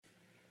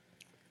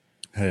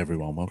Hey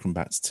everyone, welcome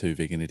back to Two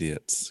Vegan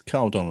Idiots.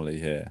 Carl Donnelly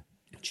here.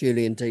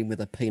 Julian Dean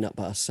with a peanut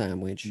butter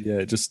sandwich.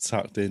 Yeah, just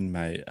tucked in,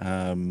 mate.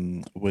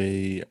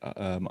 We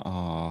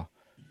are.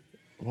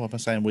 What am I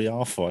saying? We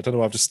are for? I don't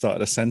know. I've just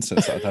started a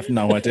sentence. I have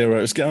no idea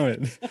where it's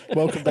going.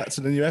 Welcome back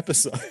to the new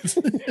episode.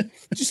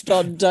 Just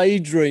start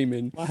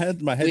daydreaming. My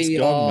head's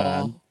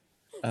gone,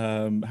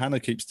 man. Hannah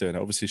keeps doing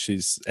it. Obviously,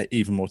 she's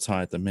even more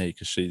tired than me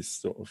because she's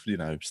sort of,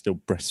 still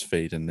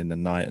breastfeeding in the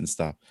night and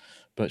stuff.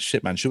 But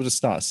shit, man, she'll just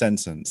start a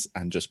sentence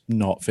and just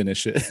not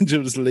finish it.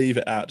 She'll just leave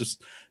it out.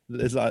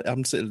 It's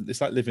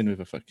like living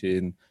with a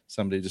fucking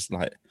somebody just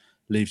like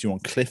leaves you on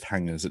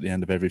cliffhangers at the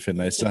end of everything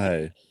they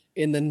say.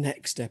 In the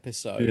next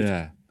episode.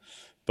 Yeah.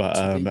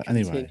 But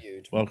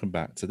anyway, welcome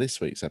back to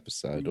this week's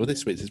episode. Or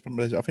this week's, I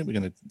think we're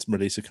going to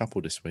release a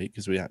couple this week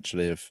because we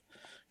actually have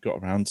got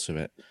around to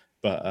it.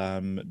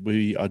 But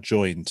we are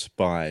joined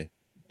by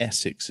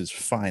Essex's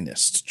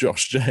finest,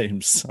 Josh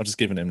James. I've just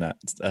given him that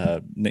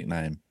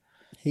nickname.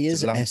 He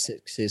is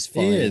Essex's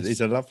finest. He's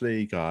a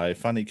lovely guy,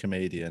 funny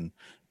comedian,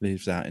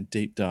 lives out in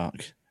deep,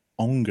 dark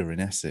Ongar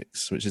in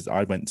Essex, which is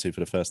I went to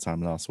for the first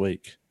time last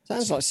week.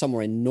 Sounds like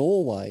somewhere in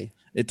Norway.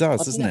 It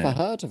does, doesn't it? I've never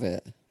heard of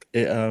it.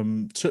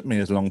 It took me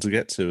as long to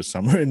get to as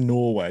somewhere in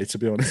Norway, to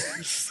be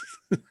honest.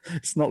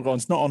 It's not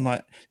on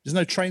like, there's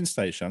no train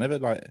station. I never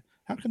like,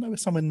 how can there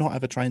somewhere not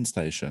have a train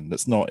station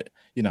that's not,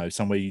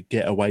 somewhere you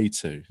get away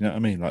to? You know what I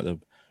mean? Like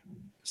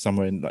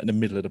somewhere in like the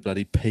middle of the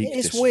bloody Peak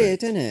It's District.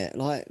 weird, isn't it?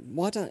 Like,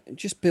 why don't you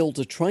just build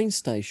a train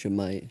station,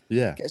 mate?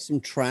 Yeah. Get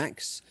some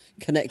tracks,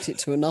 connect it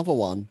to another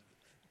one.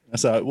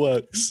 That's how it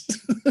works.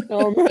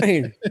 Oh, I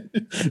mean,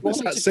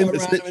 it's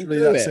literally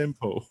that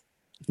simple.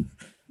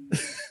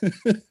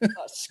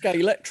 That's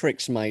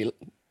Scalextrics, mate.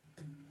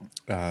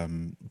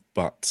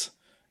 But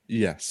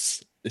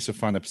yes, it's a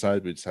fun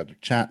episode. We just had a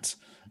chat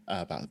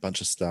about a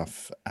bunch of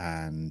stuff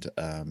and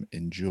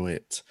enjoy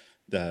it.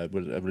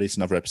 We'll release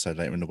another episode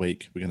later in the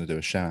week. We're going to do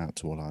a shout out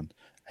to all our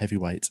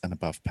heavyweight and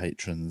above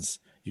patrons.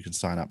 You can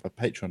sign up at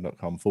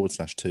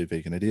patreon.com/2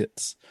 vegan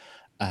idiots.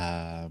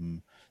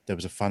 There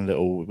was a fun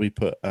little, we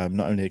put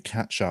not only a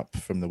catch up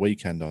from the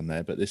weekend on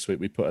there, but this week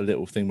we put a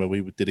little thing where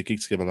we did a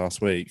gig together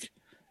last week.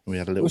 And we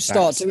had a little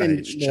start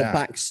doing more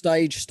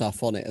backstage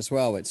stuff on it as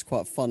well. It's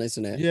quite fun,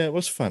 isn't it? Yeah, it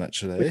was fun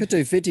actually. We could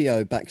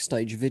do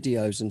backstage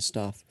videos and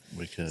stuff.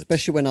 We could.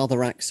 Especially when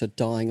other acts are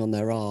dying on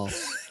their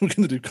arse. We're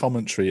going to do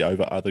commentary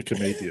over other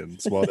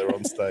comedians while they're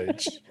on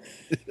stage.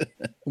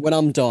 When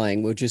I'm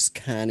dying, we'll just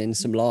can in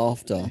some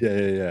laughter.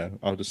 Yeah.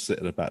 I'll just sit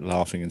at the back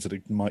laughing into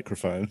the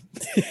microphone.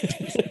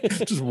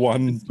 Just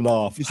one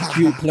laugh. Just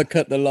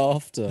duplicate the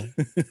laughter.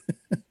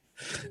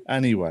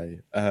 Anyway,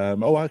 I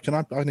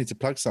need to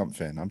plug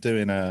something. I'm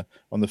doing on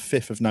the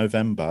 5th of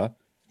November,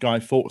 Guy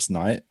Fawkes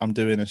night. I'm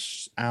doing an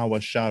hour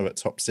show at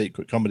Top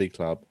Secret Comedy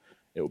Club.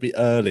 It will be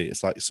early.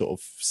 It's like sort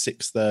of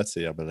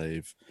 6:30, I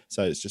believe.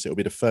 So it'll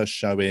be the first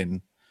show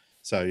in.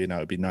 So,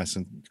 it'll be nice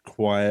and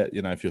quiet.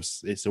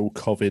 It's all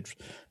COVID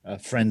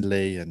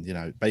friendly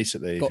and,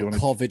 basically. Got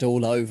COVID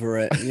all over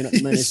it. You know what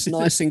I mean? It's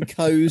nice and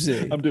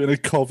cozy. I'm doing a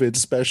COVID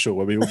special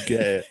where we all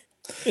get it.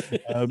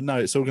 No,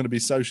 it's all going to be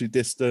socially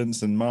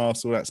distanced and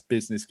masks, all that's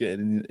business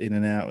getting in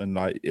and out. And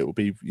like, it will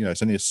be,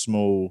 it's only a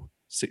small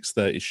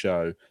 6:30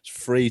 show. It's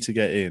free to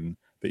get in.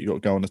 But you've got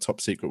to go on the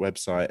Top Secret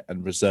website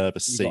and reserve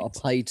a seat. You've got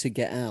to pay to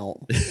get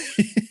out.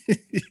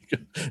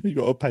 You've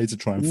got to pay to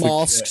try and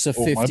masks are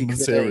 50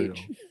 quid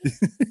each.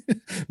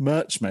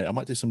 Merch, mate. I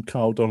might do some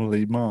Carl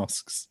Donnelly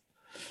masks.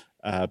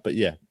 But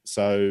yeah,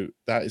 so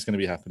that is going to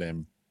be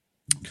happening.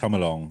 Come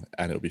along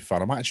and it'll be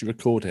fun. I might actually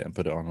record it and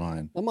put it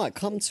online. I might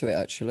come to it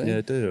actually.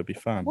 Yeah, do. It'll be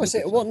fun.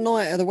 What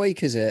night of the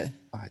week is it?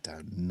 I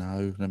don't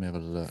know. Let me have a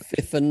look.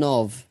 5th of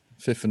Nov.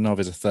 5th of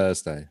Nov is a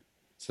Thursday.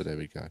 So there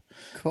we go.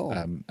 Cool.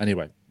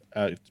 Anyway.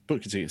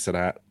 Book your tickets to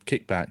that,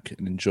 kick back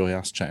and enjoy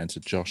us chatting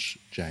to Josh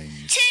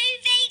James. Two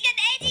vegan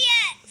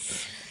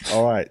idiots!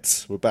 All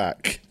right, we're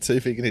back. Two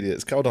vegan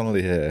idiots. Carl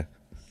Donnelly here.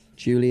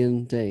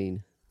 Julian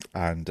Dean.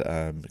 And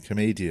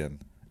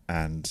comedian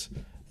and,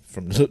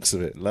 from the looks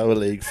of it, lower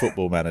league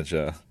football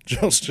manager,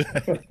 Josh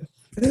James.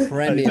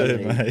 Premier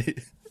League. Mate?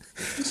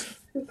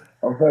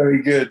 I'm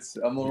very good.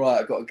 I'm all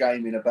right. I've got a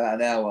game in about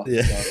an hour.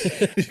 Yeah,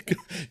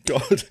 so.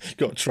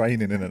 got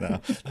training in an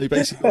hour. You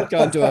basically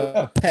go and do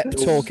a pep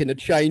talk in a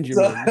changing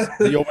room.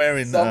 You're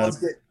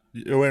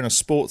wearing a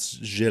sports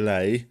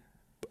gilet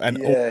and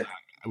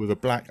with a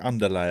black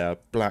underlayer,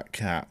 black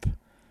cap.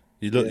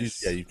 You look,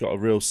 you've got a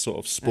real sort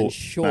of sports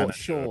short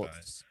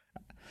shorts.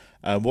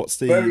 What's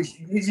the?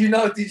 Did you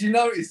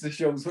notice the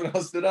shorts when I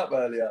stood up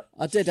earlier?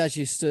 I did as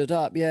you stood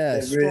up.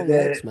 Yeah, strong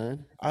legs,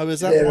 man. I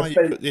was that why you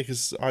put? Yeah,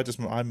 because I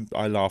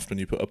laughed when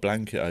you put a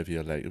blanket over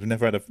your leg. We've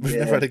never had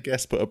a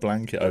guest put a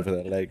blanket over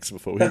their legs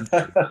before.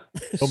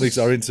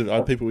 Normally,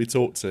 our people we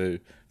talk to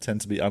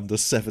tend to be under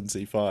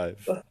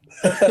 75.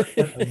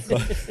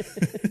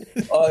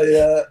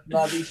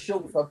 These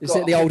shorts. Is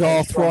it the old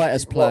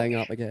arthritis playing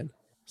up again?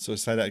 So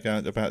say that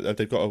again about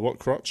they've got a what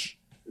crotch?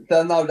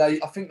 No,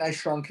 I think they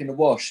shrunk in the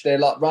wash. They're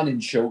like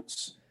running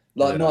shorts,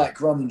 like Yeah.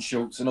 Nike running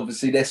shorts, and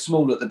obviously they're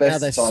small at the Now best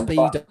they're of times.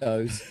 But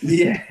speedos.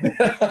 yeah,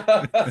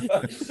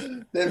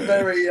 they're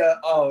very.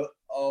 I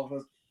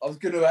was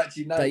going to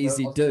actually name Daisy them. I was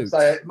going to Dukes.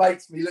 say it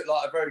makes me look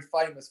like a very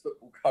famous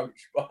football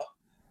coach, but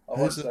I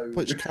won't say.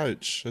 Which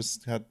coach has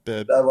had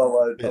No, I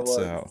won't. bits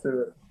out?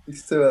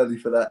 It's too early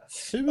for that.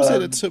 Who was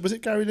it? Was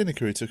it Gary Lineker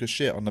who took a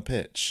shit on the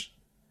pitch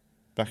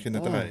back in the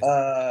day?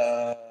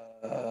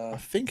 I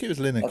think it was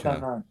Lineker. I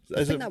don't know.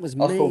 I think that was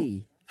I thought-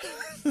 me.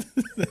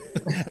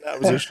 That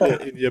was a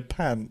shit in your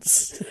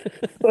pants.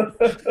 I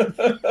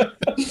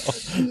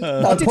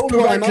did Paul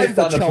climb Radcliffe over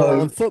done a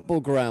Charlton poo. football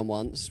ground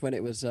once when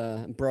it was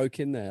broke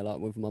in there, like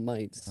with my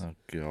mates. Oh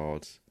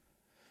God!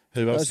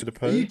 Who else did a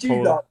poo? Do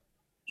you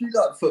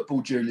like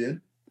football,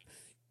 Julian?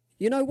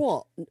 You know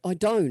what? I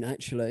don't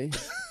actually.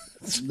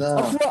 No.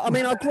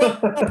 I grew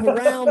up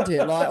around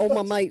it. Like all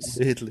my mates,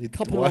 Weirdly, a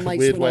couple of my mates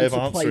weird went way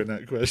on of to play answering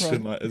that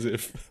question, like as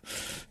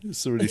if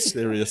it's a really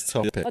serious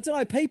topic. I don't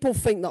know. People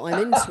think that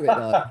I'm into it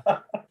though,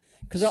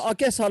 because I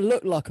guess I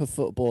look like a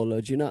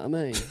footballer. Do you know what I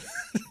mean?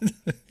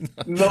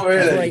 Not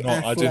really. Great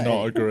I do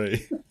not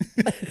agree.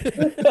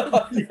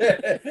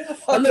 Yeah.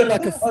 I look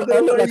like a I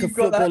don't know where a you've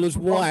got that footballer's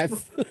from.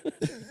 wife.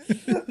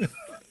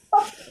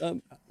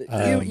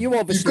 You You've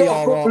obviously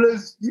got are.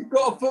 you've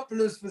got a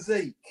footballer's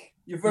physique.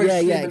 You're very Yeah,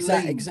 slim yeah, and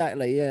lean.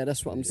 exactly. Yeah,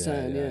 that's what I'm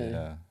saying.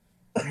 Yeah.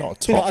 Not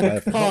top But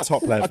level. Not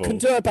top I level. can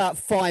do about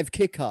 5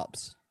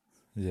 kick-ups.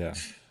 Yeah.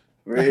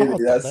 Really,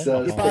 They're that's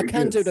hard. But I pretty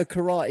can good. do the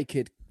Karate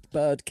Kid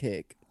bird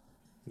kick.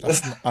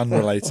 That's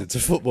unrelated to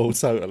football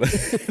totally.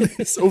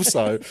 It's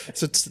also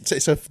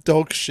it's a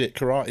dog shit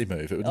karate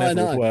move. It would I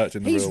never have know. worked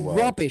in the He's real world.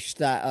 rubbish,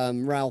 that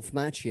Ralph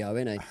Macchio,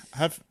 isn't he?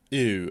 Have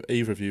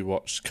either of you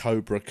watched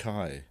Cobra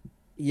Kai?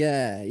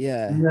 Yeah,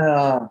 yeah.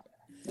 No.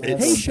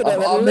 He should have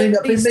I've at been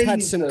least meaning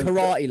had some to,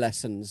 karate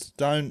lessons.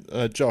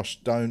 Don't, Josh.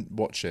 Don't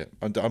watch it.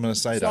 I'm going to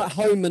say It's that. like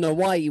Home and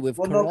Away with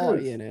Well, not karate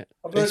good. in it.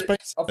 I've heard,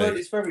 It's I've heard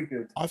it's very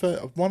good. I've heard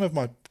one of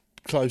my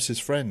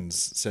closest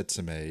friends said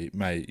to me,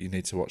 "Mate, you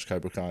need to watch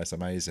Cobra Kai. It's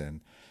amazing."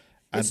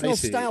 And It's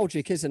basically-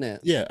 nostalgic, isn't it?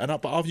 Yeah,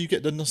 but after you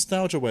get the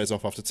nostalgia wears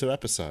off after 2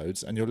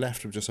 episodes, and you're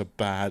left with just a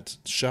bad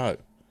show,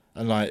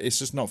 and like it's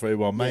just not very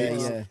well made. Yeah,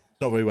 It's yeah.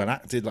 not very well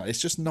acted. Like it's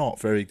just not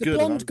very The good.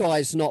 blonde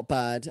guy's not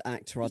bad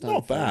actor, I It's don't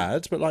not think.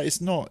 bad, but like it's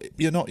not.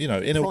 You're not. In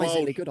a world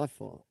Surprisingly good, I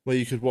thought. where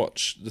you could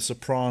watch The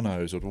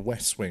Sopranos or The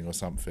West Wing or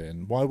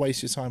something, why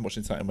waste your time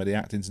watching something where the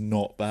acting's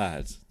not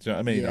bad? Do you know what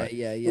I mean? Yeah, Like,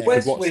 yeah, The yeah.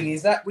 West watch- Wing,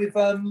 is that with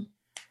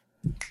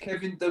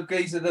Kevin the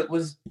geezer that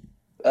was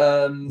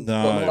got on the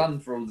run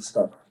for all the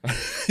stuff?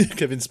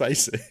 Kevin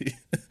Spacey.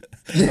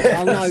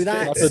 Oh no, Like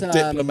that's a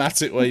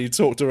diplomatic way you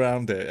talked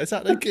around it. Is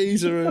that the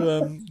geezer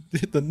who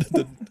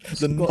the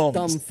got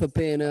nonce? done for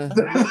being a.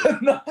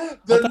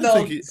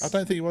 the I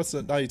don't think he was.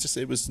 No,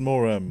 it was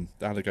more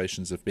the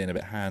allegations of being a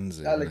bit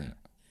handsy. Wasn't it?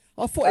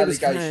 I thought it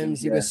was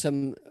Allegations, handsy yeah.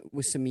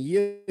 with some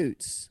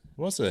youths.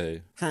 Was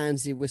he?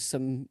 Handsy with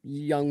some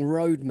young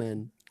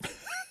roadmen.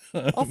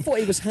 I thought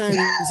he was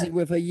handsy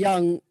with a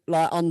young,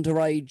 like,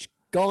 underage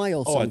guy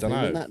or Oh, I something.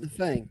 dunno. Isn't that the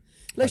thing?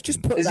 Let's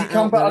just put Has he that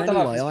come out back? there I don't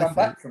know if anyway. he's I come think.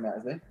 back from that,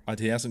 has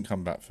he? He hasn't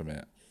come back from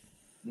it.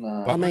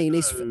 No. I mean,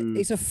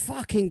 he's a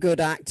fucking good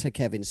actor,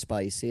 Kevin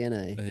Spacey,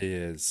 isn't he? He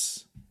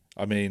is.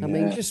 I mean, I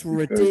mean, Yeah, just he's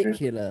very good.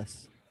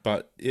 ridiculous.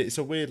 but it's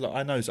a weird. Like,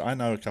 I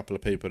know a couple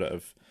of people that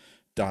have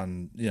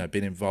done,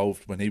 been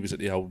involved when he was at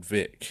the old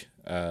Vic,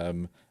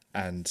 and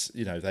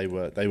they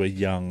were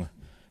young.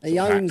 He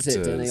sort of owns it,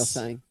 doesn't he? You're actors.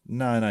 saying?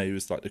 No, he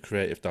was like the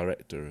creative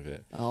director of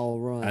it. Oh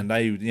right. And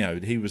they,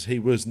 he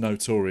was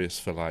notorious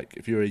for, like,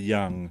 if you're a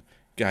young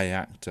gay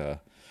actor,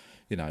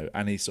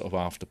 any sort of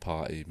after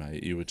party,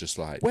 mate, you were just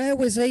like, Where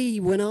was he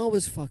when I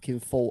was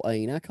fucking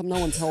 14? How come no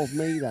one told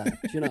me that?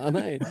 Do you know what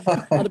I mean?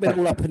 I'd have been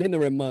all up and in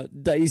there in my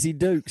Daisy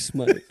Dukes,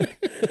 mate.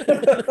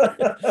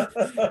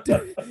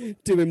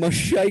 Doing my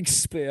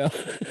Shakespeare.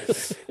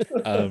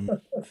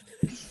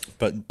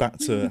 But back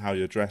to how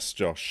you're dressed,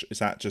 Josh. Is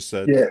that just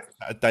a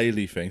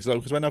daily thing? So,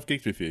 because when I've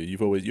gigged with you,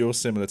 you're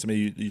similar to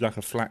me. You like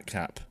a flat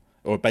cap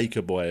or a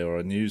baker boy or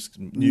a news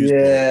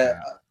Yeah,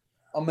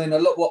 boy. I mean,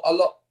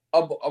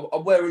 I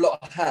wear a lot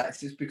of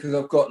hats. It's because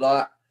I've got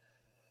like.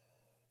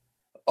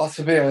 Oh,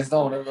 to be honest,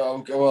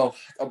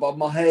 but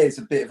my hair's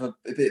a bit of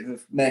a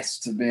mess.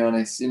 To be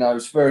honest,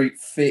 it's very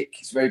thick.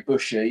 It's very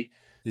bushy.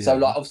 Yeah. So,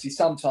 like, obviously,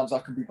 sometimes I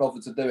can be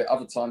bothered to do it.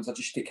 Other times, I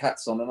just stick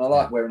hats on, and I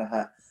like wearing a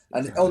hat.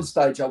 And on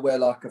stage, I wear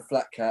like a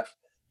flat cap,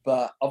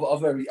 but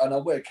I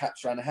wear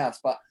caps around the house.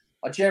 But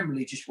I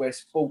generally just wear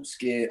sports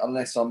gear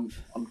unless I'm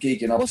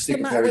gigging. I'll What's the stick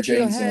a matter pair of with your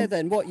jeans hair on.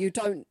 then?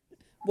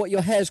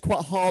 Your hair's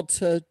quite hard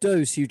to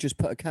do, so you just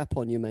put a cap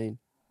on, you mean?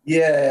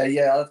 Yeah,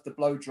 I have to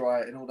blow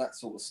dry it and all that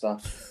sort of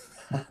stuff.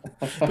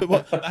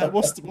 But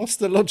what's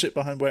the logic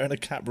behind wearing a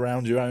cap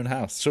around your own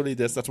house? Surely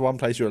that's one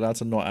place you're allowed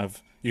to not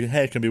have. Your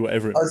hair can be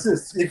whatever. It's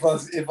just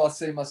if I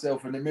see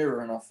myself in the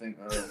mirror and I think,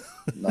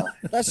 no.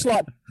 That's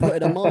like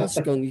putting a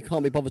mask on. You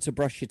can't be bothered to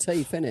brush your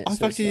teeth, innit? I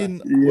So it's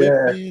fucking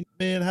Yeah. me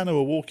and Hannah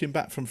were walking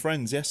back from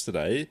friends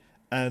yesterday,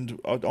 and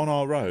on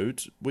our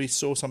road we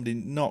saw somebody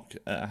knock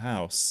at a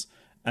house,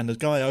 and the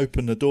guy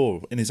opened the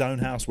door in his own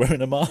house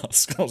wearing a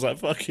mask. I was like,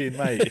 fucking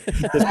mate,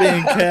 there's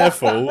being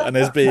careful and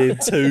there's being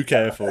too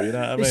careful, you know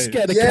what I He's mean?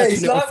 scared of Yeah, catching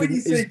it's it like off when you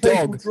his see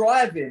people dog.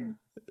 driving.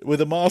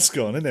 With a mask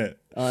on, isn't it?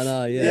 I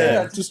know, Yeah,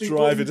 yeah. just just think,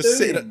 what are driving, you just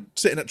doing?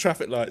 sitting at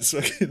traffic lights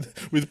fucking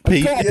with I've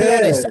Pete. got to be Yeah.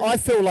 honest, I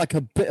feel like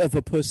a bit of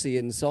a pussy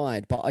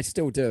inside, but I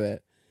still do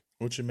it.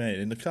 What do you mean?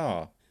 In the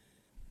car?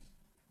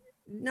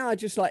 No,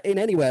 just like in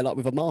anywhere, like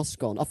with a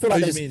mask on. I feel Oh, like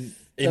you there's, mean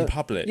in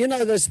public? you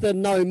know, there's the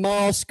no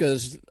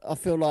maskers. I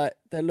feel like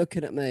they're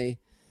looking at me,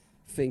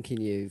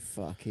 thinking you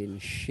fucking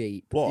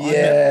sheep. What?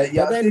 Yeah,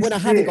 yeah. But then this when I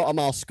is haven't it. got a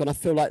mask on, I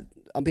feel like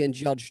I'm being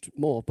judged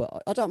more.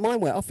 But I don't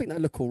mind where. I think they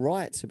look all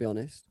right, to be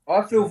honest.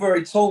 I feel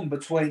very torn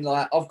between,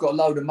 like, I've got a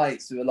load of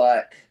mates who are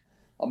like,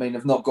 I mean,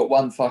 I've not got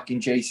one fucking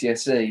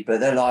GCSE,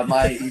 but they're like,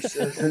 mate, it's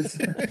Look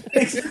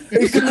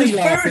at me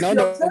laughing. conspiracy, I'm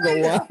not I'm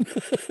telling got you.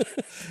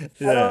 one.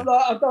 And I'm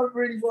like, I don't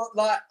really want,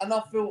 like, and I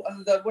feel,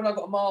 and when I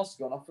got a mask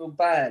on, I feel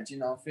bad, you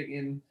know, I'm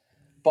thinking,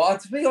 but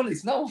to be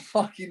honest, no one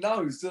fucking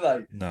knows, do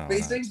they? No, But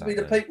it no, seems to be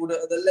the exactly. people that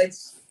are the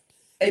less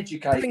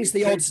educated. Brings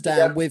the seem odds to be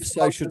down able with to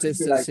social manipulate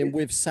distancing, it.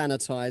 with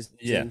sanitising.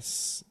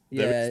 Yes.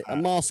 there Yeah, is a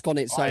that. mask on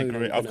its I own.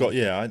 agree. you I've know.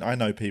 got I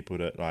know people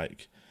that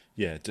like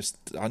just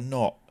are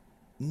not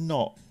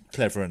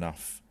clever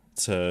enough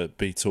to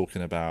be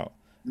talking about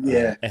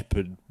Yeah,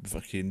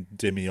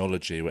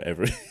 epidemiology,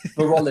 whatever.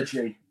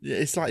 virology. Yeah,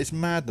 it's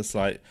madness.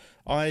 Like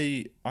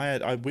I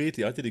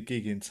weirdly I did a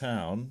gig in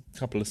town a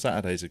couple of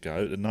Saturdays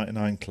ago at the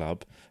 99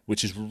 Club,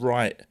 which is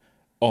right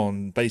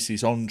on basically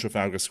it's on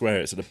Trafalgar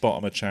Square. It's at the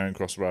bottom of Charing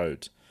Cross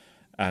Road,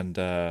 and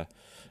I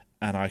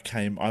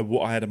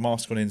had a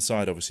mask on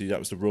inside. Obviously, that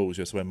was the rules.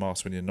 You have to wear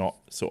masks when you're not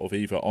sort of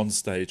either on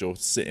stage or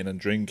sitting and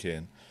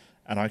drinking.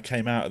 And I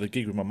came out of the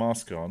gig with my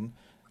mask on,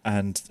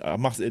 and there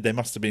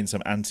must have been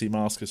some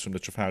anti-maskers from the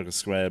Trafalgar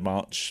Square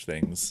march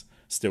things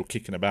still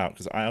kicking about,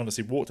 because I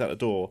honestly walked out the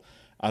door.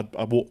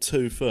 I walked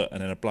 2 foot,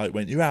 and then a bloke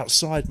went, "You're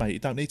outside, mate. You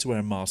don't need to wear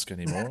a mask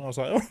anymore." And I was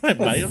like, "All right,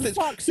 mate." the I've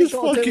fuck's just it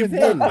got to do fucking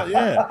with him? walked.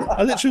 Yeah,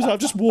 I literally was like, I've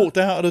just walked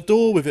out of the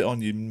door with it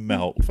on. You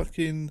melt,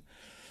 fucking.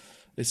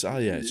 It's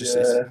it's just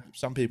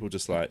some people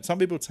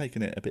are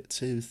taking it a bit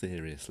too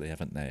seriously,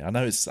 haven't they? I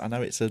know it's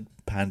a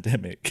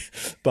pandemic,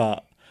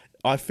 but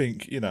I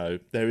think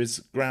there is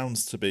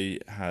grounds to be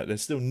had.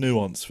 There's still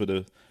nuance for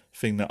the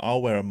thing that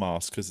I'll wear a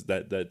mask because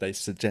they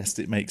suggest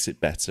it makes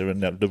it better,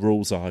 and the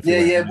rules are. If you're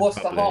wearing it in What's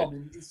the public.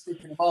 harm in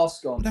sticking a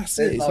mask on? That's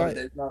it. It's like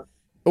there's no.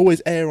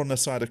 always err on the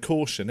side of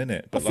caution,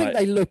 innit? I But think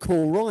they look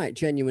all right,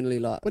 genuinely.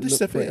 Like, Well, it's look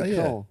definitely pretty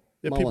yeah. cool.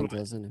 Yeah, My people one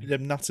does, isn't it?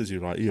 them nutters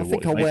you like. I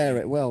think I wear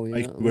it well. You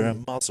know what I wear a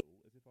mean? muzzle.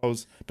 I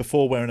was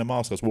before wearing a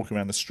mask. I was walking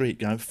around the street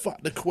going,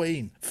 "Fuck the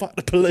Queen, fuck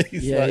the police."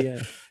 Yeah, like,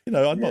 yeah.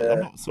 I'm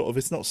not sort of.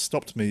 It's not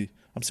stopped me.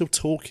 I'm still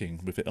talking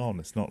with it on.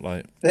 It's not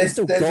like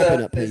still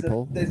gobbing at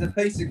people. There's a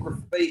piece of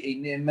graffiti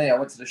near me. I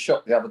went to the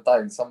shop the other day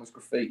and someone's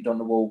graffitied on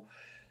the wall,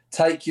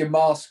 "Take your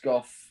mask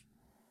off,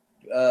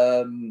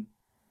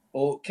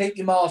 or keep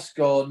your mask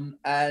on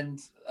and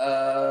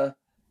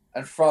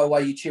throw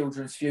away your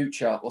children's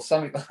future," or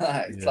something like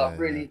that. It's like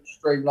really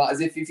extreme, like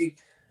as if you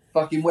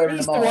fucking wearing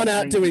He's a the mask. one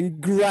out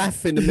doing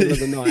graph in the middle of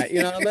the night.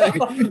 You know what I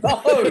mean?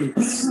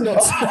 No.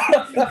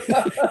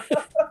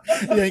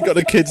 you ain't got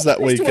the kids that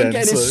He's the one weekend.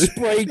 getting his So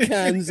spray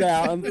cans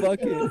out and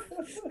fucking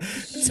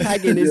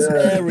tagging his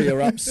area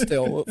up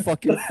still at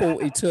fucking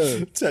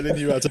 42. telling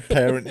you how to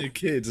parent your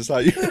kids. It's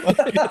like you doing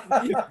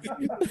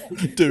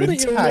Why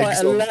don't you write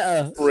tags a on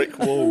letter? brick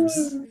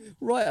walls.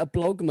 Write a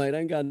blog, mate.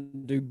 Don't go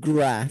and do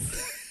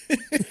graph.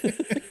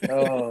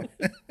 Oh.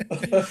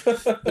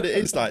 But it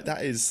is like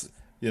that is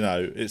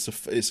it's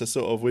a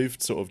sort of we've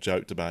sort of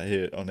joked about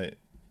here,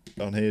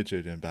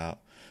 Julian, about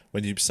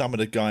when some of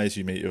the guys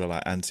you meet who are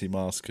like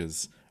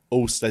anti-maskers,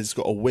 also they've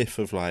got a whiff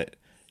of like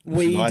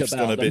Weed life's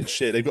about gone a them. bit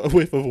shit. They've got a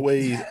whiff of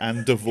weed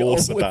and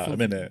divorce Got a whiff about of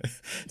them, innit?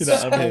 You know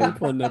what I mean?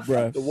 Smoke on their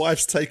breath. The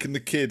wife's taken the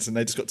kids and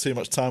they just got too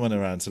much time on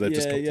their hands, so they've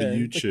just got to They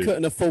YouTube.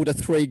 couldn't afford a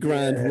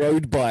 $3,000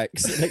 road bike.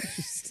 So they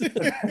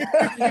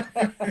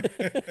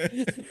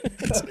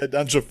just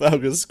Down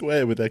Trafalgar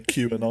Square with their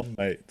QAnon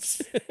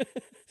mates.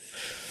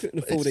 couldn't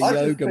afford a I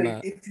just yoga think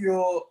mat. if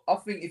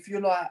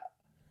you're like,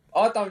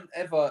 I don't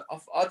ever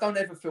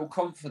feel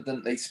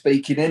confidently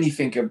speaking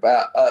anything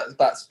about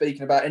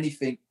speaking about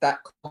anything that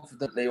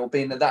confidently or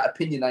being that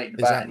opinionated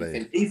about Exactly.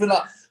 anything. Even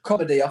like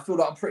comedy, I feel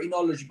like I'm pretty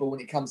knowledgeable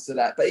when it comes to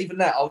that. But even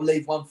that, I'll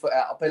leave one foot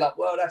out. I'll be like,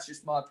 well, that's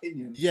just my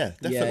opinion. Yeah,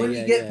 Yeah, definitely. When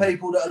you get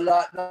people that are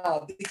like,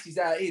 no, this is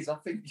how it is, I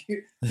think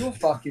you're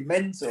fucking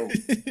mental.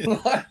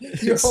 Like,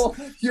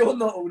 you're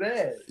not all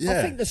there. Yeah.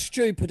 I think the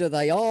stupider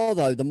they are,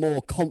 though, the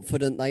more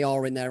confident they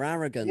are in their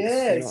arrogance.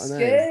 Yeah, you know it's what I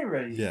mean?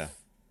 scary. Yeah.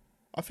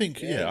 I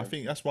think I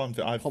think that's one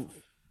thing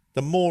Conf-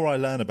 the more I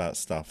learn about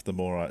stuff, the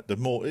more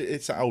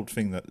it's that old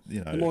thing that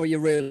The more you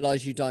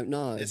realise you don't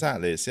know.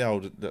 exactly, it's the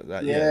old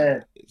that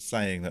Yeah.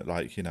 saying that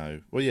like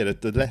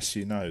the less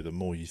you know, the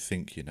more you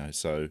think you know.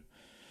 So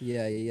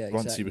Yeah,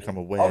 once exactly. you become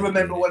aware, I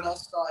remember when I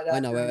started I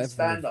out know doing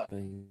stand-up,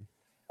 everything.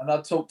 and I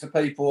talked to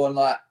people, and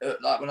like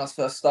when I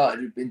first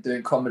started, who'd been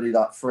doing comedy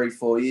like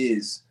 3-4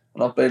 years,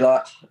 And I'd be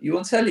like, "You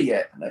on telly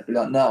yet?" And they'd be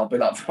like, "No." I'd be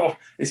like, "Oh,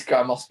 this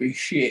guy must be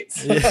shit."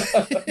 I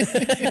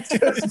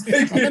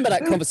remember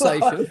that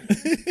conversation.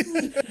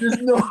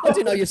 I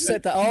didn't know you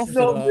said that after.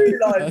 Not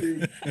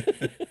realising.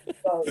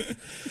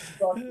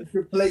 Like a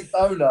complete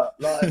donut.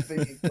 Like,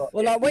 thinking,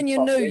 well, like when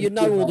you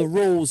know all the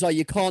rules. Oh,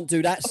 you can't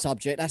do that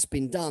subject. That's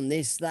been done.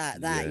 This,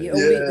 that.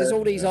 There's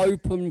all these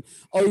open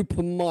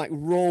mic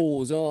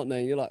rules, aren't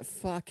there? You're like,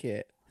 fuck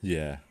it.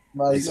 Yeah.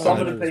 Mate, some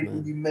of the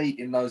people you meet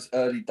in those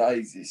early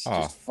days is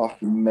just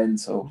fucking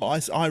mental.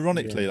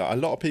 Ironically, like a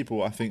lot of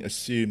people, I think,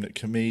 assume that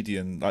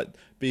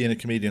being a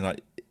comedian,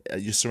 like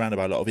you're surrounded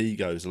by a lot of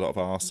egos, a lot of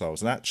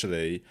arseholes. And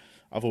actually,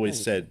 I've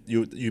always said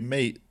you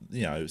meet,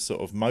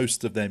 sort of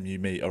most of them you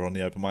meet are on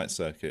the open mic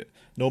circuit.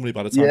 Normally,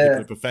 by the time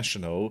people are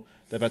professional,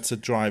 they've had to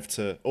drive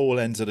to all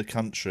ends of the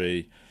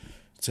country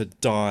to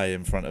die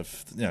in front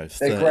of,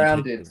 they're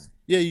grounded. People.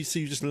 Yeah, you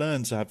just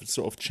learn to have to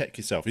sort of check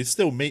yourself. You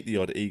still meet the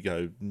odd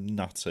ego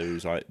nut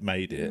who's like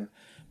made it,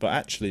 but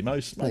actually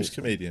most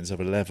comedians of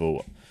a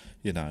level,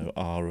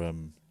 are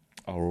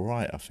all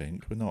right. I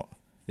think we're not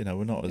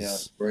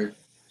as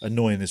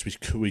annoying as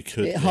we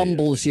could. It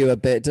humbles you a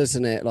bit,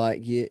 doesn't it? Like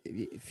a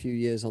few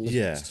years on the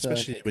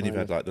especially when you've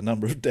had like the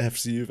number of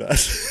deaths you've had.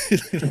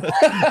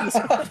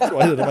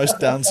 You're the most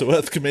down to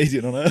earth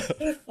comedian on earth.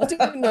 I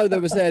didn't know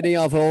there was any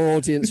other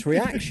audience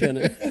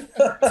reaction.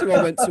 So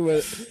I went to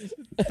a.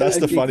 That's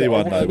the funny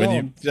one though.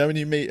 When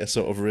you meet a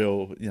sort of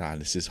real, and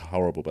this is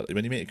horrible, but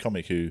when you meet a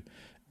comic who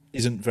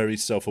isn't very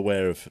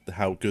self-aware of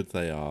how good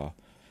they are,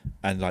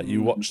 and like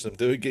you watch them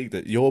do a gig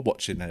that you're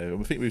watching now, and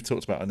I think we've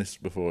talked about on this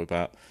before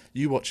about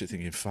you watch it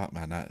thinking, "Fuck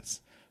man, that'd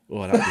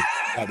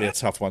be a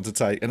tough one to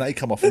take," and they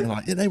come off and they're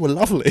like, "Yeah, they were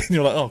lovely," and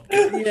you're like, "Oh,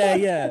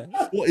 yeah."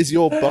 What is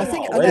your bar? I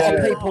think a lot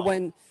of people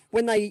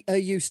when they are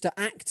used to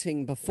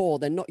acting before,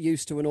 they're not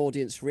used to an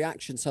audience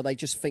reaction, so they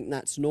just think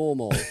that's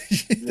normal.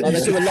 Like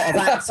they do a lot of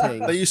acting.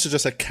 They're used to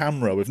just a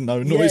camera with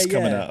no noise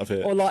coming out of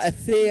it. Or like a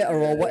theatre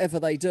or whatever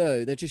they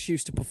do. They're just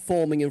used to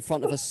performing in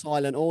front of a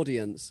silent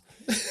audience.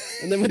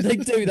 And then when they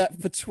do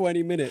that for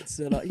 20 minutes,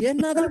 they're like, "Yeah,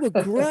 no, they were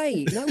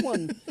great. No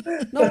one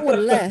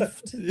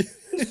left."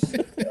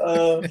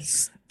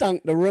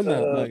 Stunk the room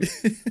out, mate.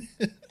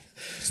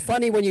 It's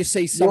funny when you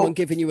see someone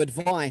giving you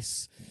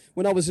advice.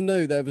 When I was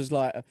new, there was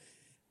like...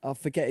 I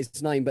forget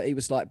his name, but he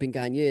was like been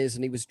going years,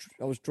 and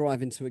I was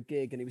driving to a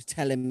gig, and he was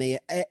telling me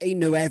he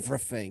knew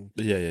everything.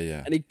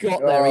 Yeah. And he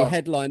got there, he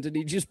headlined, and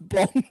he just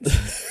bombed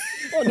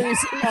on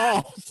his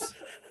ass.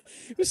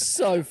 It was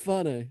so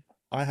funny.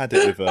 I had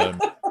it with. I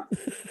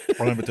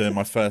remember doing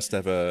my first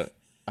ever,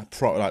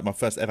 my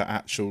first ever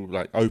actual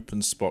like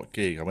open spot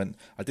gig.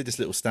 I did this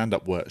little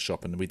stand-up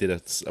workshop, and we did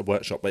a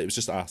workshop, but it was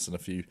just us and a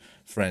few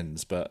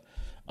friends. But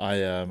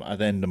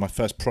my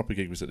first proper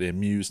gig was at the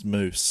Amused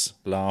Moose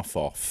Laugh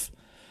Off.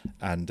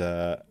 And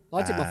I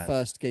did my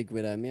first gig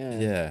with them,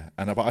 and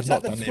I'd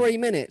not done 3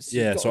 minutes.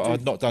 So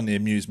I'd not done the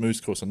Amused Moose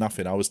course or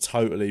nothing. I was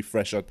totally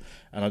fresh, I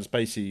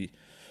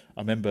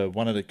remember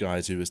one of the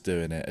guys who was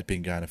doing it had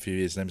been going a few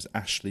years. His name was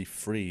Ashley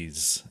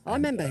Freeze. I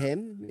remember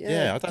him. I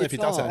don't know if he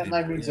does that. That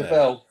name rings a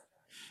bell.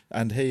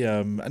 And he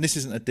and this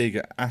isn't a dig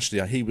at Ashley.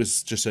 He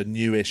was just a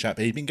newish app.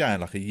 He'd been going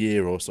like a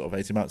year or sort of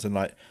 18 months, and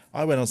like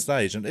I went on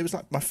stage, and it was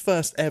like my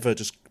first ever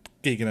just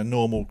gig in a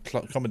normal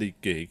comedy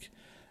gig.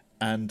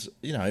 And,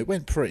 it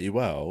went pretty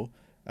well.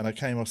 And I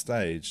came off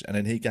stage, and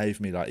then he gave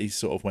me, he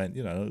sort of went,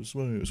 it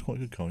was quite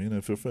good,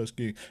 Colin, for a first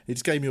gig. He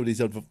just gave me all these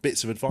other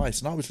bits of advice.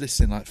 And I was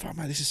listening like, fuck,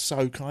 man, this is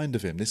so kind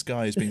of him. This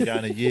guy has been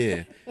going a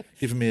year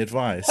giving me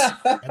advice.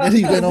 And then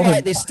he went on.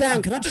 Write this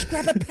down. Can I just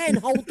grab a pen?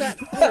 Hold that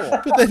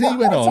thought. But then he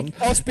went on.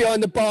 I was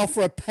behind the bar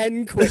for a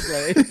pen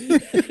quickly.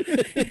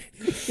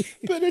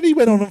 But then he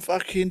went on and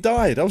fucking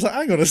died. I was like,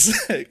 hang on a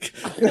sec.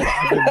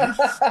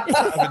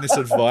 Having this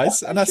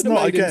advice. And that's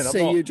not, again,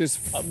 you just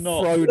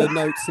throw the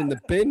notes in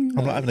the bin.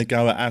 I'm not having a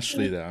go at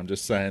Ashley there. I'm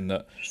just saying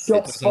that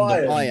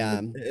I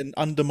am. It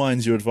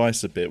undermines your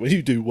advice a bit when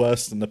you do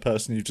worse than the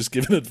person you've just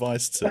given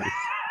advice to.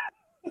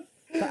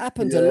 That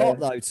happened a lot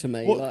though to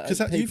me.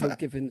 People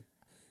giving.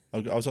 I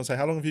was going to say,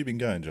 how long have you been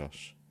going,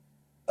 Josh?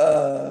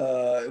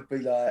 It'll be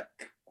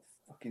like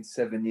fucking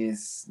 7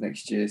 years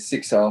next year,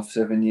 6.5,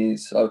 7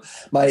 years. So,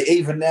 mate,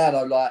 even now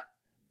though, like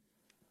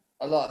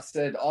I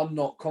said, I'm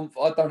not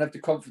I don't have the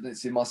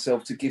confidence in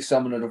myself to give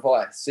someone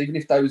advice, even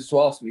if they was to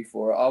ask me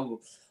for it.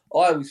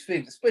 I always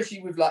think,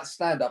 especially with like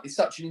stand-up, it's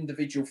such an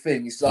individual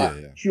thing. It's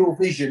like pure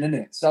vision, isn't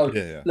it? So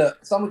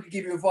look, someone could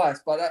give you advice,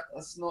 but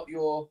that's not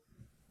your.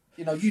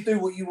 You do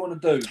what you want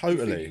to do.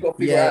 Totally. You've got to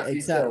figure out for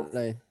yourself.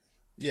 Exactly.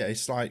 Yeah,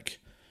 it's like,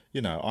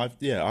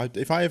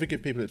 if I ever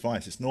give people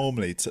advice, it's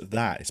normally to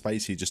that. It's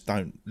basically just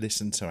don't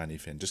listen to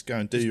anything. Just go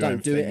and do your own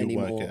thing. Don't do it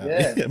You'll work anymore.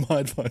 it out. Yeah, my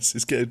advice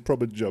is get a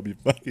proper job, you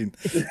fucking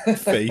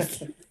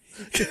thief.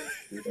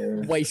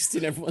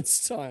 Wasting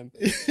everyone's time.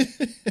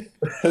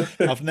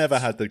 I've never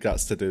had the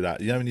guts to do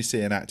that. When you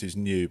see an actor who's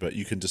new, but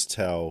you can just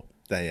tell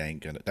they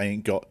ain't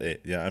got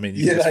it. Yeah, I mean,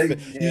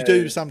 you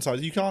do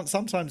sometimes. You can't.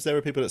 Sometimes there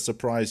are people that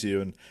surprise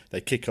you and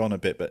they kick on a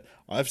bit. But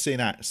I've seen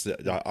acts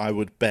that I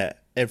would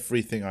bet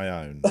everything I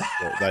own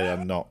that they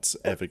are not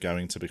ever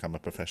going to become a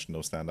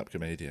professional stand-up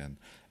comedian,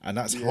 and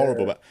that's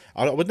horrible. But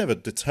I would never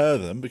deter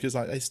them, because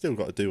like, they still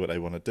got to do what they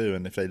want to do,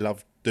 and if they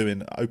love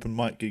doing open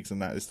mic gigs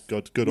and that, is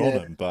good on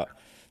them. But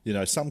you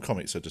know, some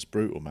comics are just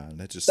brutal, man.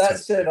 They're just that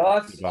said,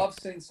 I've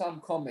seen some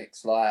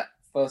comics like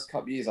first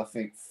couple of years. I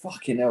think,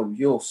 fucking hell,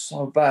 you're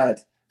so bad.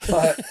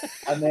 Like,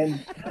 and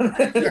then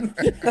It'd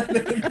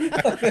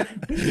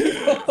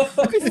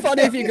be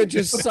funny if you could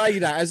just say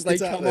that as they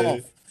come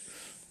off.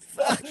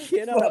 Fuck,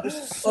 you know, that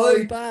was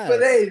so bad.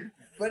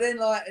 But then,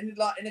 like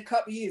in a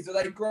couple of years,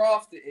 they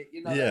grafted it.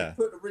 You know, Yeah. they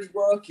put the really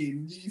work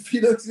in. If you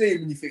look at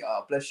him and you think,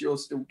 "Oh, bless you, you're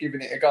still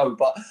giving it a go,"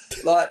 but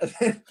like,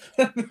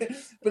 but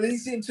then you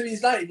see him 2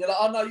 years later, and you're like,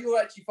 "Oh no, you're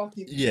actually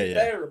fucking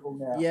bearable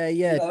now." Yeah,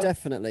 you know?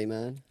 definitely,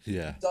 man.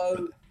 Yeah.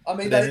 So I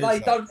mean, they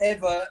don't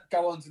ever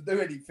go on to do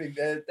anything.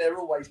 They'll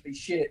always be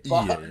shit,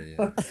 but they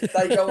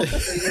go on to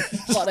be.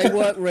 But they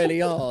work really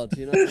hard,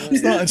 you know.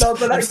 I'm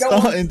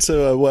starting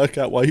to work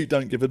out why you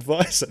don't give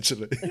advice.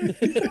 Actually,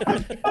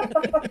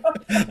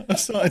 I'm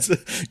starting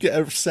to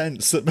get a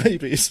sense that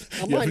maybe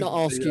I might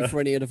not ask you for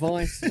any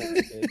advice.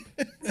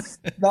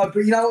 No, but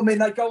you know what I mean.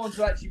 They go on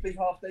to actually be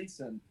half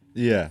decent.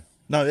 Yeah,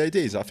 no, it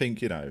is. I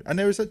think, you know, and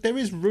there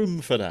is room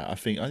for that. I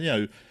think, you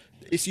know.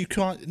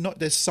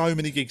 There's so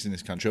many gigs in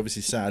this country.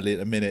 Obviously, sadly, at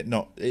the minute,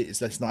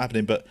 that's not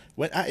happening. But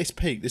when at its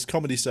peak, this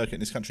comedy circuit in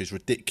this country is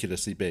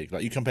ridiculously big.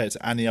 Like, you compare it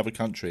to any other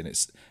country, and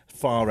it's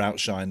far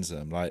outshines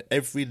them. Like,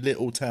 every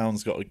little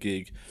town's got a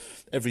gig.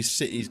 Every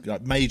city's,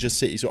 like, major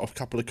city's got a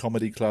couple of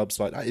comedy clubs.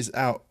 Like,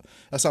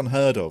 that's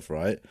unheard of,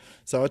 right?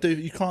 So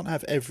you can't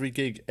have every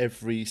gig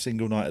every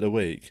single night of the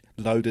week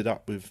loaded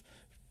up with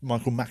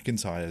Michael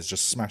McIntyre's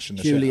just smashing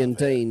the Julian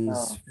shit out of it.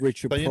 Deans,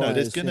 Richard But, you know,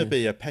 there's Pryor's, going to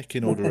be a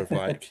pecking order of,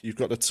 like, you've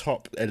got the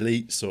top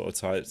elite sort of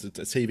types, the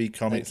TV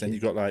comics, then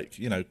you've got, like,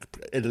 you know,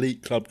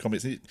 elite club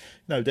comics. You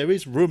know, there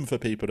is room for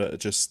people that are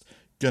just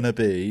going to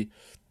be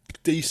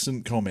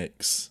decent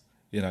comics,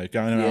 you know,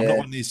 going around. I'm not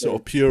one of these sort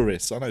of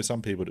purists. I know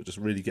some people that just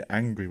really get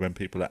angry when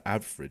people are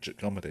average at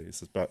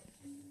comedies. But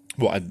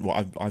what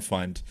I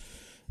find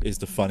is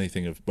the funny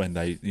thing of when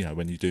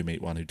when you do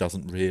meet one who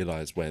doesn't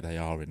realise where they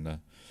are in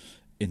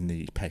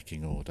the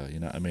pecking order, you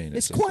know what I mean?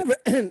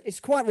 It's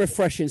quite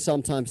refreshing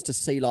sometimes to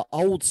see like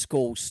old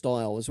school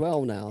style as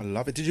well now. I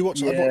love it. Did you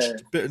watch? I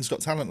watched Britain's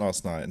Got Talent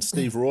last night, and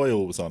Steve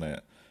Royal was on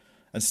it.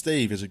 And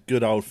Steve is a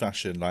good old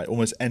fashioned, like,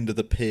 almost end of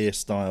the pier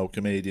style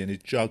comedian. He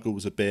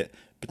juggles a bit,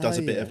 but does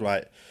a bit of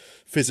like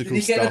physical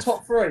stuff. Did he get a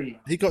top 3?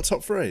 He got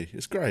top 3.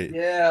 It's great.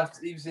 Yeah,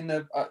 he was in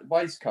the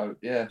waistcoat.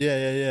 Yeah.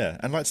 Yeah.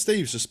 And like,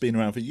 Steve's just been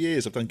around for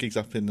years. I've done gigs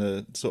up in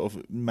the sort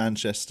of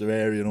Manchester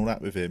area and all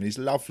that with him. He's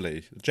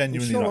lovely,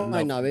 genuinely.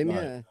 I know him.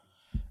 Yeah.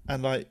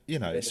 And like, you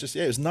know, it's just,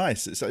 it was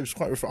nice. It was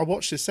quite. I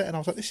watched his set and I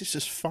was like, this is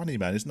just funny,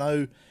 man.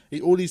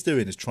 All he's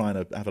doing is trying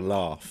to have a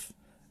laugh.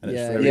 And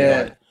it's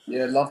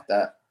very love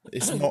that.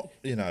 It's not,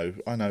 you know,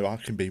 I know I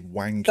can be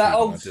wanky. That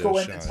old school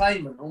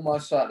entertainment,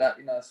 almost like that,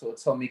 you know, sort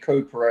of Tommy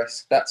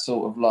Cooper-esque, that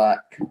sort of like,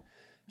 do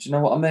you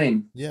know what I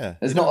mean? Yeah.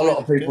 There's not a lot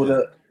of people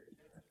that,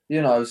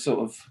 you know, sort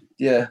of,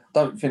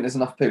 don't think there's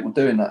enough people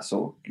doing that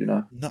sort of, you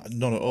know. Not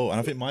at all.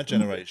 And I think my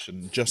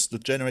generation, the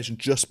generation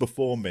just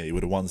before me, were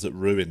the ones that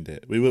ruined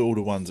it. We were all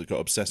the ones that got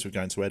obsessed with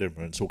going to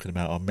Edinburgh and talking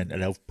about our mental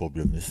health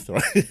problems,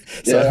 right?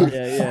 So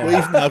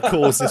we've now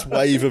caused this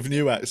wave of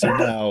new acts, and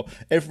now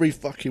every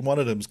fucking one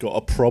of them's got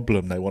a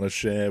problem they want to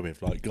share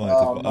with, like, guys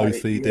who've got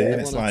OCD,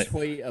 and it's like,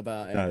 tweet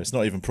about it. No, it's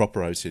not even proper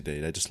OCD.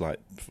 They're just like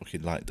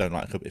fucking like don't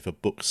like if a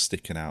book's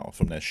sticking out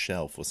from their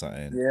shelf or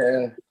something.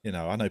 Yeah. You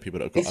know, I know people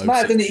that have got It's OCD.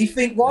 mad, isn't it? You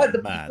think, why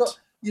mad.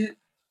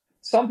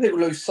 Some people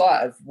lose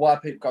sight of why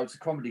people go to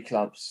comedy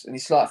clubs, and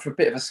it's like for a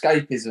bit of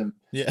escapism.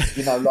 Yeah,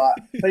 you know, like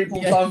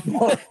people don't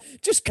want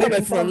just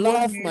coming for a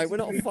laugh, mate. We're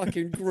not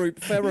fucking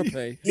group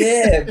therapy.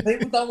 Yeah,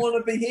 people don't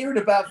want to be hearing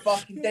about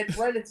fucking dead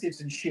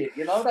relatives and shit.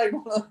 You know, they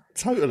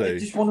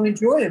just want to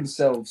enjoy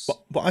themselves.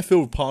 But I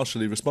feel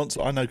partially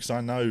responsible. I know, because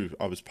I know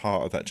I was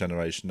part of that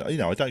generation. You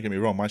know, don't get me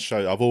wrong. My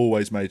show, I've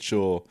always made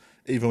sure,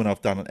 even when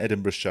I've done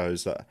Edinburgh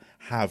shows that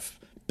have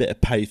bit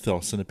of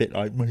pathos and a bit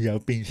like, well,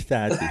 I've been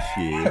sad this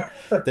year.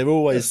 They're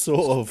always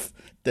sort of,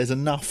 there's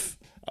enough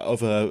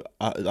of a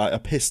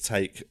piss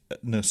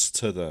takeness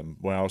to them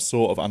where I'll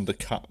sort of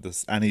undercut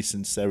any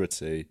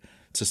sincerity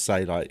to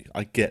say, like,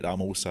 I get that I'm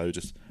also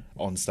just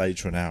on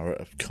stage for an hour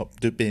of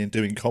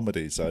doing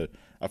comedy. So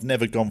I've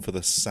never gone for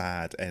the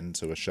sad end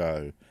to a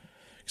show,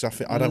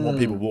 because I don't want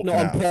people walking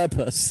out. Not on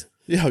purpose.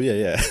 Yeah.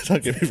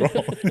 Don't get me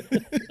wrong.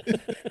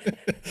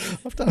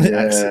 I've done it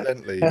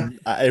accidentally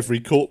at every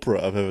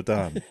corporate I've ever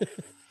done.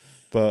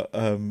 But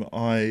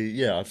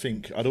I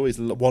think I'd always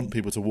want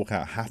people to walk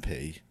out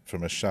happy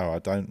from a show. I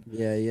don't.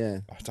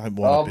 Yeah. I don't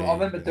want to be. I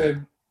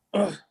remember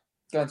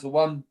going to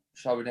one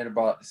show in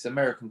Edinburgh. It's an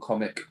American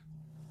comic,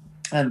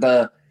 and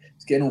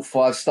it's getting all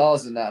 5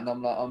 stars in that. And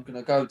I'm like, I'm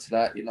gonna go to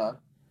that, you know.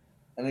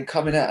 And then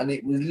coming out, and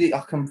it was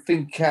I can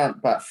count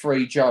about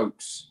 3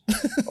 jokes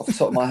off the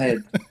top of my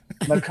head.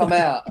 And I come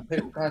out, and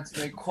people going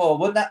to me, "Cool,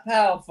 wasn't that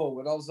powerful?"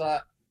 And I was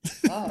like,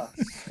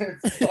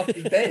 It's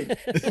fucking dead.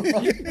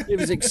 It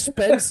was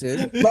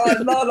expensive.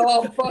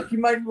 No, fucking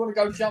made me want to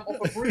go jump off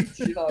a bridge,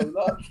 you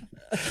know.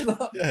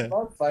 Yeah.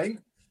 No, thank.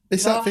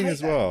 It's No, that I thing hate as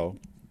that. well.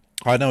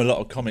 I know a lot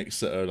of comics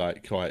that are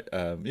like quite,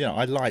 I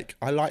like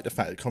the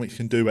fact that comics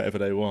can do whatever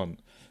they want.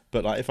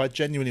 But like, if I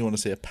genuinely want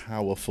to see a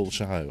powerful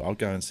show, I'll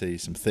go and see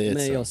some theatre.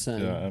 Me or You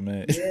Sam. know what I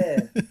mean? Yeah.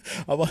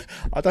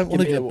 I don't Give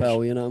want to me a get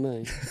bell, you know what I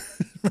mean?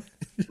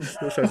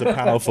 What shows are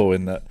powerful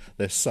in that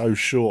they're so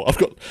short. I've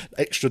got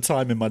extra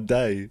time in my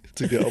day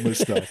to get on with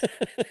stuff.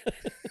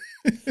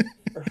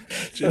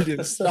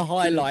 Julian's The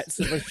highlights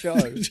of a show.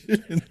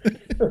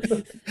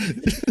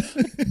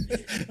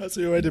 That's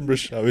your Edinburgh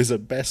show is a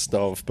best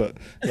of, but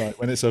like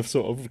when it's a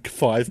sort of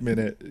 5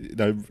 minute,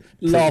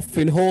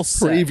 Laughing horse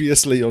set.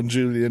 previously on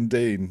Julian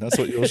Dean. That's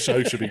what your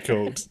show should be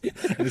called.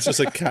 And it's just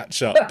a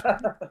catch up.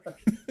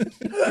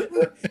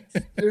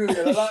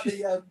 Julian, I like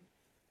the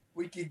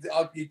we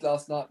argued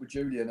last night with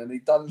Julian, and he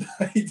done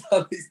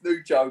this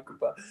new joke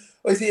about.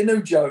 Or is it a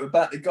new joke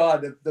about the guy,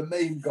 the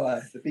meme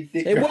guy, the big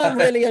dick It guy?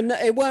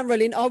 weren't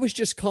really. I was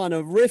just kind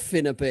of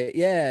riffing a bit,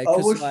 yeah. Oh,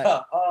 'cause, was like,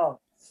 that? Oh,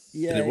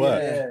 yeah, Did it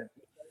work? yeah. yeah.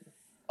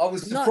 I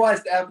was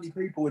surprised at how many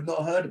people had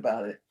not heard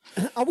about it.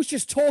 I was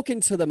just talking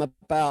to them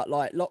about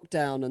like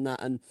lockdown and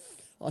that, and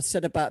I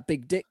said about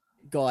big dick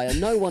guy, and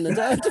no one had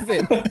heard of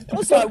him. I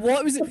was like,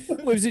 what was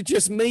it? Was it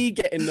just me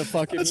getting the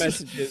fucking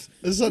messages?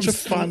 It's such a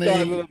Some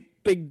guy with funny. a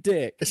big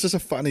dick. It's just a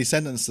funny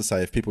sentence to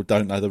say if people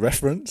don't know the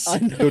reference. I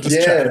know. You're just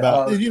Yeah, chatting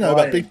about, oh, about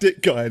right. big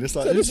dick guy, and it's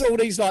like, So there's all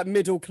these like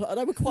middle class.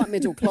 They were quite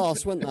middle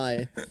class, weren't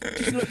they?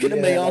 Just looking at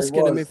me, Yeah, they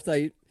asking them was. if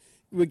they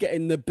were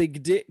getting the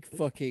big dick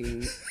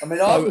fucking. I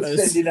mean, I was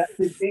Photos. sending that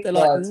big dick They're guy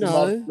like, to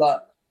no. my,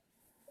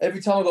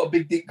 every time I got a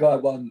big dick guy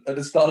one at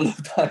the start of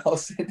lockdown, I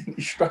was sending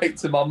it straight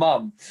to my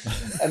mum,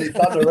 and it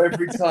done her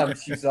every time.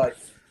 She's like,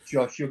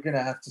 "Josh, you're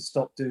gonna have to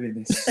stop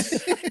doing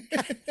this."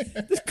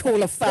 Just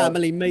call a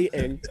family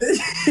meeting.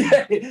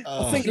 Yeah.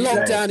 I think Yeah.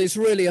 lockdown is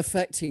really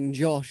affecting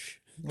Josh.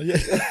 yeah.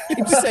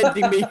 Keeps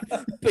sending me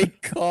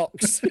big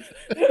cocks.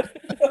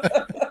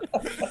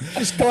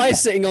 This guy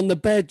sitting on the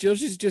bed,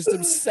 Josh is just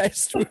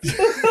obsessed with.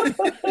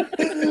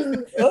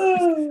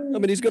 I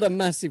mean, he's got a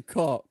massive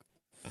cock.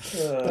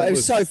 But it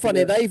was so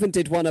funny. They even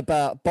did one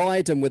about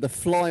Biden with a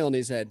fly on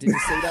his head. Did you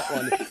see that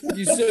one?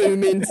 You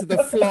zoom into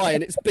the fly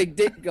and it's big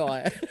dick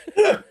guy.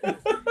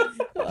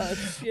 Oh,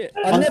 shit.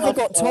 I never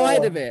got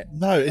tired of it.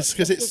 No, it's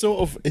because it's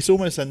it's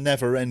almost a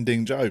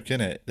never-ending joke,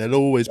 isn't it? There'll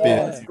always be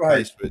Oh, it's a great.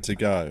 place for it to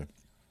go.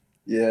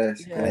 Yeah,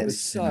 it's Yeah, great. it was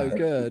so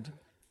good.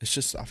 It's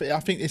just, I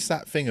think it's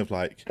that thing of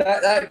like,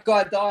 That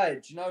guy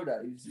died. Do you know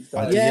that? He's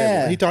died.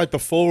 Yeah. he died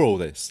before all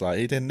this. Like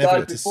he didn't He never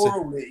died get to see.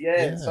 before all it.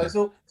 Yeah. Yeah. So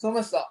it's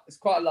almost like it's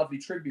quite a lovely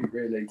tribute,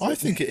 really. I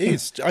think it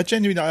is. I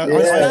genuinely,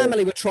 His Yeah.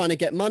 family were trying to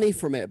get money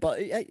from it, but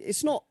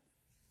it's not.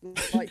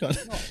 Like,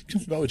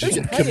 Well, Who's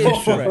just paying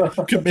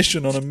for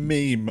commission on a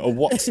meme, a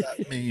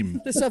WhatsApp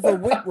meme. let's have a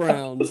whip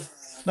round.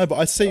 No, but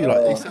I see like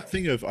it's that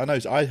thing of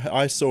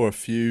I saw a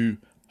few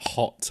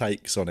hot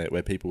takes on it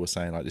where people were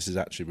saying like this is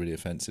actually really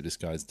offensive. This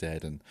guy's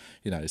dead, and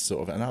it's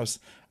sort of. And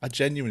I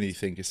genuinely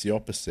think it's the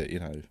opposite.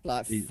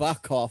 Like,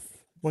 fuck off.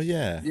 Well,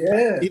 yeah.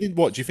 Yeah. He didn't.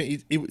 What do you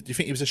think? Do you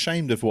think he was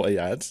ashamed of what he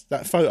had?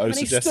 That photo And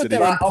he suggested stood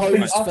there and I think-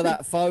 posed I for think-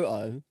 that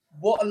photo.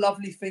 What a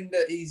lovely thing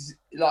that he's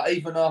like.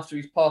 Even after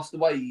he's passed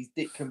away, his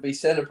dick can be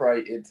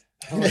celebrated.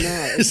 Oh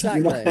no,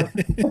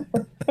 exactly.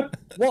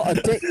 What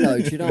a dick, though.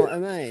 Do you know what I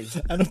mean?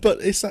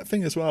 But it's that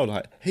thing as well.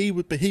 Like he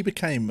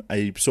became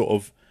a sort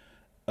of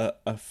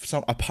a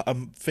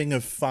thing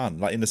of fun,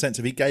 like in the sense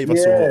of he gave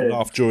us all a Yeah.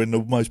 laugh during the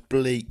most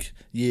bleak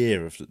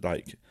year of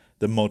like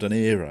the modern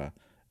era.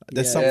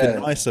 There's Yeah. something Yeah.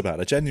 nice about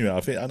it.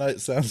 Genuinely, I know it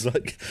sounds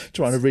like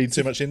trying to read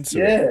too much into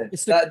it. Yeah.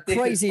 It's that a dick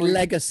is crazy free-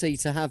 legacy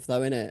to have,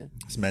 though, isn't it?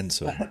 It's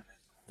mental.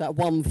 That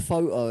one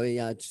photo he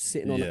had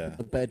sitting on Yeah.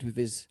 the bed with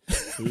his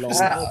long,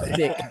 Out.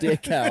 thick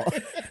dick out.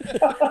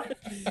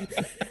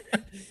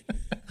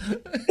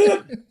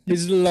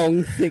 His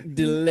long, thick,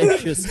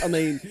 delicious. I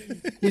mean,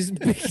 his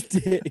big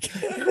dick.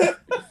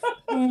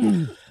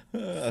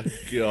 Oh,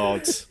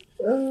 God.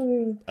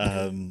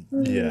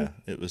 Yeah,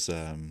 it was.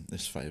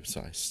 It's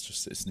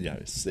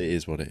it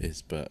is what it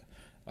is. But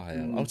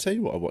I'll tell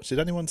you what I watched. Did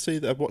anyone see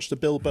that? I watched the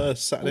Bill Burr I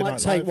Saturday might Night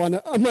take Live. one.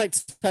 I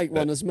might take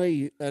one as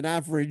me, an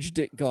average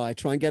dick guy.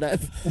 Try and get out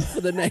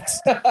for the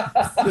next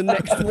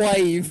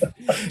wave.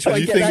 Try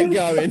and You get that think-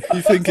 going.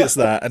 You think it's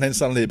that, and then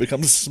suddenly it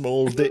becomes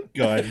small dick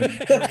guy.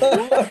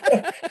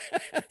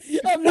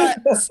 I'm like,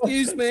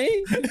 excuse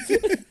me.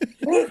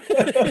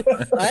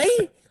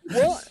 Hey,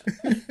 what?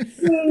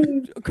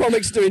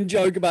 Comics doing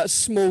joke about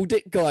small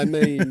dick guy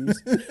memes.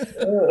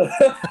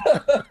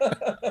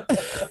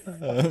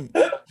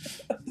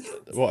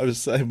 What I was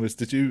saying was,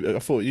 I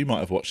thought you might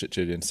have watched it,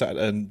 Julian.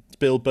 And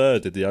Bill Burr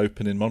did the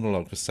opening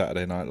monologue for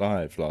Saturday Night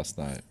Live last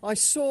night. I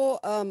saw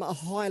a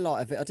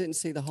highlight of it. I didn't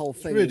see the whole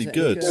thing. Really Was it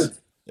any good.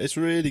 It's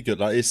really good.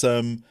 Like it's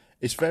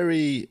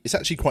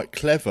actually quite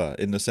clever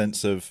in the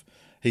sense of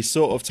he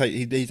sort of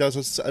he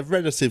does a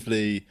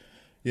relatively,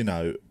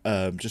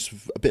 just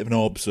a bit of an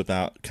obs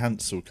about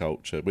cancel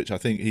culture, which I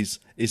think is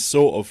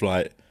sort of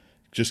like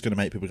just going to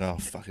make people go, oh,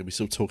 fuck it, we're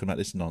still talking about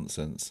this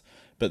nonsense.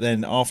 But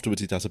then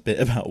afterwards he does a bit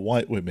about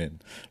white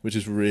women, which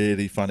is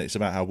really funny. It's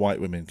about how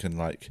white women can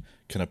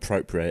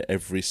appropriate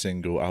every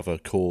single other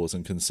cause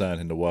and concern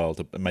in the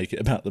world and make it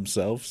about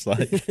themselves.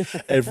 Like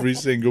every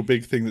single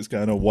big thing that's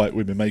going on, white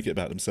women make it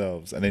about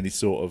themselves. And then he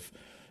sort of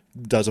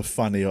does a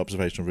funny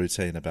observational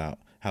routine about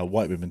how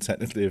white women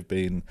technically have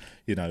been,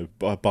 you know,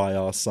 by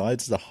our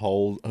sides the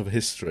whole of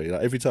history.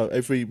 Like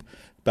every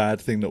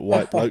bad thing that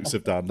white blokes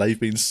have done, they've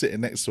been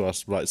sitting next to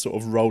us, like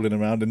sort of rolling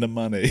around in the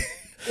money.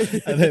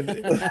 And then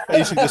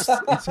basically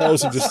he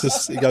tells him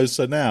he goes,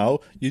 so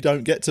now you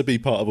don't get to be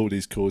part of all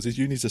these causes.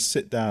 You need to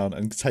sit down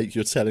and take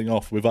your telling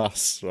off with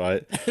us,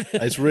 right?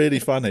 It's really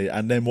funny.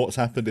 And then what's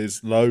happened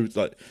is loads,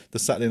 like the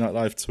Saturday Night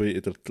Live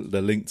tweeted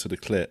the link to the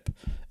clip,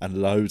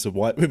 and loads of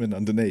white women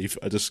underneath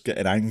are just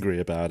getting angry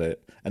about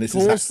it. And it's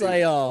of course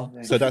they are.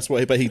 So that's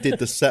what. But he did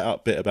the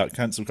setup bit about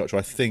cancel culture,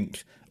 I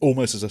think,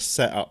 almost as a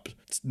setup,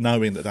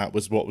 knowing that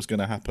was what was going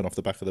to happen off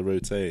the back of the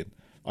routine.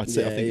 I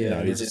think you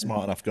know, he's a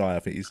smart enough guy. I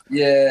think he's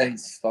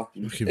he's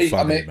fucking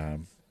funny,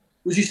 man.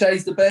 Would you say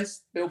he's the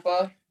best, Bill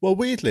Burr? Well,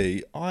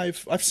 weirdly,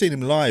 I've seen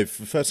him live.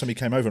 The first time he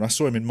came over, and I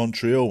saw him in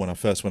Montreal when I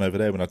first went over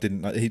there. When I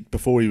didn't,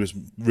 before he was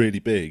really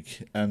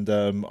big, and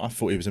I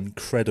thought he was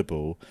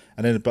incredible.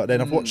 And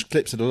then I've watched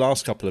clips of the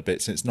last couple of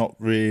bits, and it's not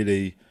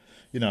really,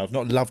 you know, I've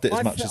not loved it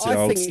as much as the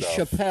old stuff. I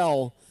think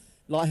Chappelle,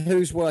 like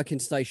who's working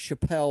today?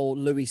 Chappelle,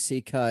 Louis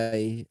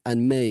C.K.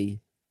 and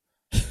me.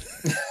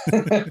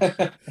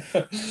 But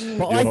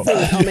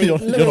you're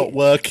not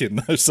working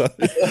though, so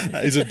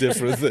that is a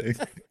different thing.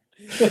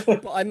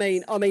 But I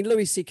mean,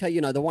 Louis C.K. You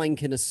know, the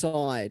wanking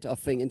aside, I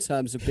think in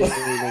terms of being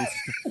on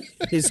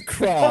his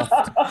craft,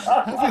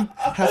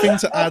 having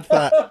to add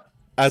that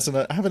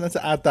having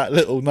to add that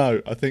little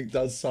note, I think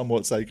does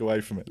somewhat take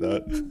away from it.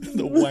 The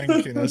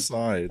wanking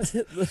aside.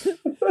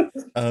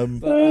 I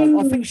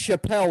think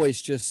Chappelle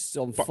is just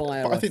on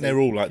fire. But I think they're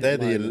all like they're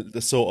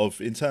the sort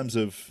of, in terms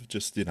of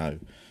just, you know,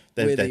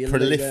 they're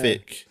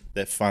prolific.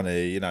 They're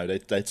funny, you know.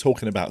 They're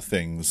talking about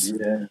things.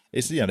 Yeah,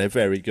 it's, you know, they're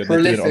very good.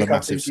 Prolific, they're doing it on a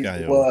massive scale.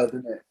 Is the word,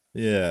 isn't it?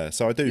 Yeah,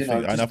 so I do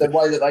think the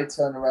way that they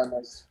turn around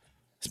those.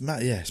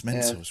 It's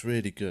mental. It's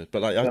really good.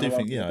 But like, I do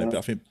think, you know,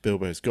 I think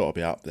Bilbo's got to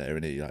be up there,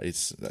 and he like,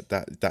 it's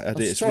that.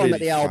 I saw him at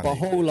the Albert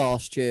Hall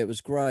last year. It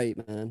was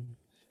great, man.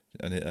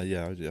 And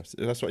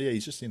that's what. Yeah,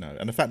 he's just, you know,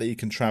 and the fact that he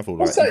can travel.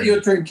 What's that you're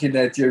drinking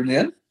there,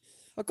 Julian?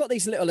 I've got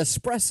these little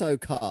espresso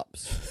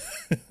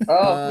cups.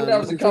 Oh, that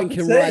was a cup of tea.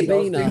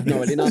 Ribena.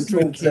 No, I'm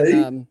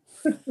drinking.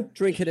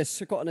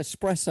 Got an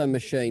espresso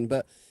machine,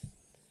 but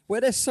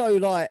where they're so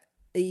like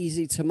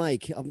easy to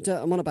make,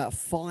 I'm on about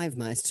 5,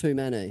 man. It's too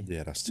many.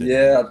 Yeah, that's too.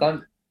 Yeah,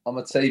 I'm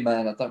a tea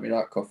man. I don't really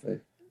like coffee.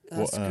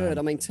 That's good.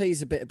 I mean,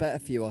 tea's a bit better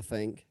for you, I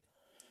think.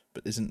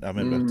 But I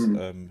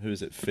remember who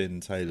is it? Finn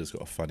Taylor's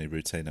got a funny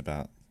routine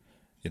about,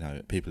 you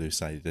know, people who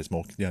say there's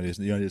more, you know,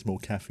 there's more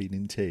caffeine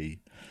in tea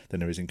than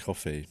there is in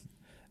coffee.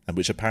 And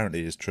which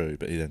apparently is true,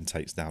 but he then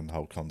takes down the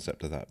whole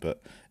concept of that.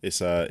 But it's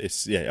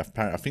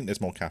apparent. I think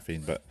there's more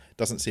caffeine, but it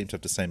doesn't seem to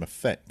have the same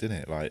effect, didn't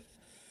it? Like,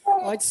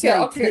 I'd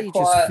say tea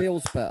just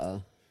feels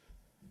better.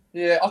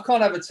 Yeah, I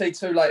can't have a tea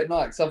too late at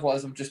night, because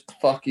otherwise I'm just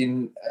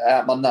fucking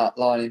out my nut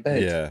lying in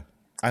bed. Yeah,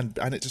 and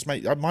it just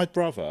makes my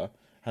brother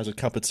has a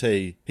cup of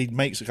tea. He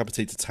makes a cup of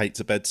tea to take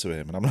to bed to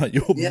him, and I'm like,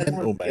 you're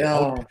mental, mate.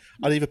 Yeah.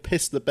 I'd either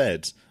piss the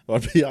bed or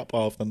I'd be up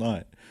half the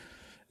night.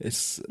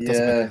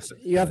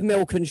 You have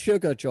milk and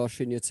sugar,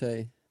 Josh, in your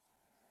tea?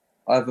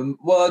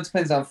 It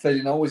depends how I'm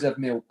feeling. I always have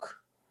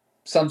milk.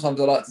 Sometimes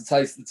I like to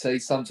taste the tea.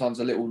 Sometimes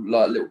a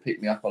little pick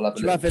me up. I'll have.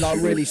 Do you have it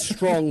like really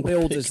strong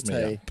builder's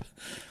tea?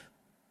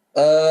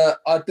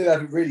 I do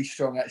have it really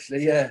strong,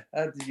 actually. Yeah.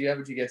 How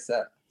would you guess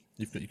that?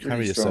 You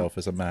carry yourself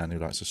as a man who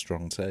likes a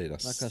strong tea.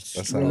 That's like a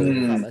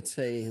strong cup of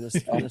tea and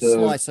a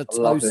slice of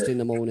toast in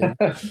the morning.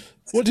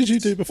 What did you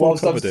do before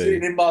comedy? I'm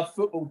sitting in my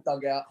football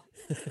dugout.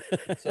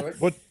 Sorry.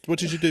 What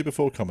did you do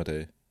before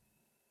comedy?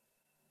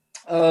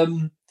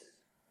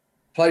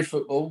 Play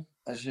football,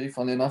 actually,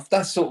 funny enough.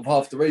 That's sort of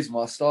half the reason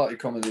why I started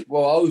comedy.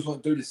 Well, I always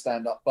want to do the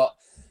stand-up, but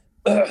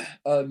it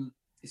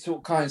sort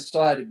of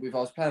coincided with I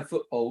was playing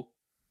football.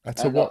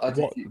 To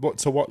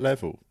what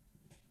level?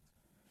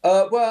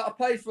 Well, I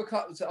played for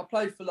I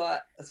played for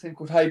like a team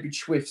called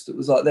Heybridge Swifts that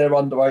was like their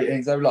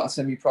under-18s. They were like a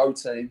semi-pro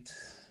team.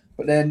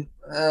 But then,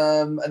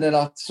 and then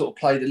I sort of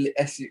played the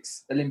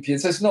Essex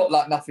Olympians. So it's not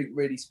like nothing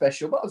really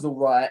special, but I was all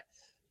right.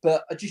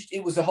 But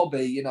it was a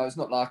hobby, you know. It's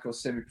not like I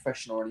was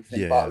semi-professional or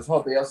anything, but it was a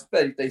hobby. I was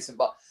fairly decent,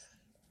 but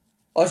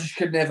I just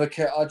could never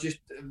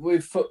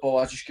with football,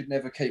 I just could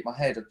never keep my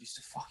head. I used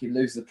to fucking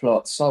lose the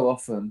plot so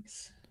often.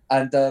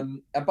 And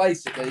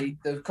basically,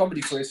 the comedy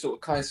career sort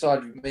of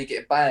coincided with me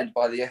getting banned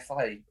by the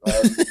FA.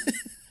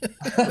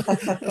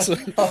 That's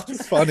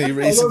a funny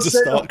reason to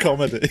start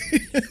comedy.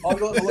 I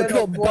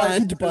got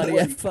banned by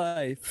the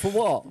FA. For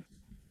what?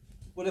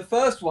 Well, the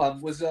first one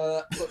was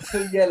got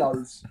 2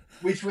 yellows,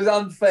 which was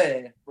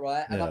unfair,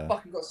 right? And I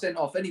fucking got sent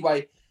off.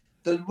 Anyway,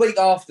 the week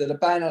after, the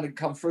ban hadn't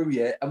come through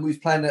yet, and we was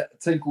playing a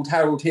team called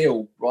Harold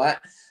Hill, right?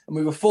 And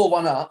we were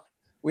 4-1 up.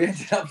 We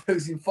ended up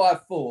losing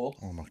 5-4. Oh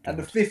my And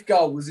the god! 5th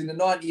goal was in the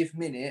 90th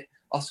minute.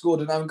 I scored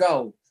an own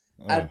goal.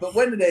 Oh. But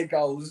one of their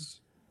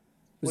goals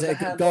Was was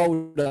it a good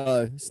goal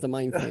though? It's the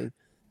main thing.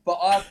 But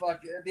at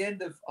the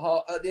end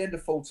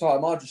of full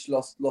time, I just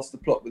lost the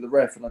plot with the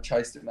ref, and I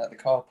chased him out the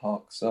car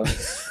park. So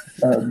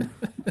I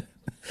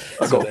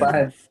got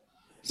banned.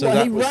 So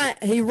well,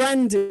 that he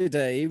ran, did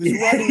he? He was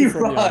running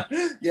from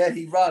you. Yeah,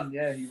 he ran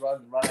out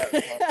the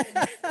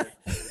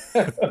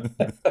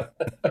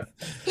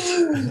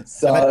park.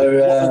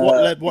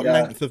 So what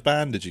length of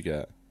ban did you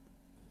get?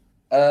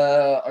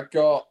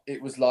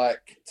 it was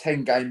like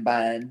 10-game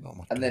ban, Oh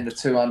my and then a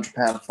God.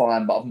 £200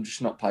 fine. But I've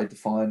just not paid the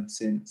fine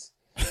since.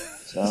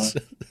 So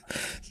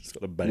It's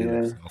got a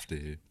bailiff after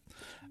you.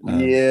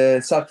 yeah.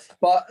 So,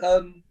 but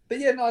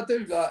yeah, no, I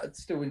do I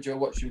still enjoy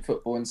watching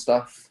football and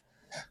stuff.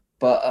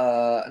 But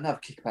and have a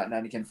kick about now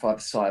and again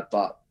 5-a-side.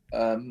 But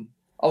I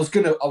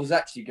was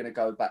actually gonna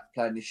go back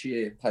playing this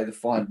year, play the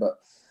fine, but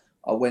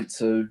I went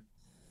to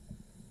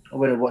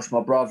watch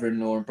my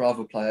brother-in-law and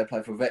brother play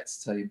for a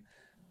vets team.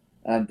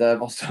 And I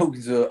was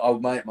talking to an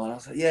old mate of mine. I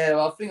was like, yeah,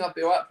 well, I think I'd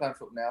be all right playing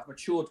football now. I've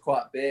matured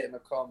quite a bit and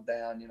I've calmed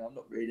down. I'm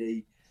not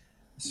really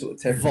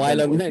sort of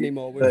violent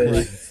anymore.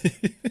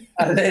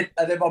 And then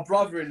my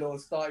brother-in-law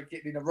started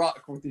getting in a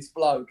ruck with this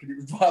bloke, and it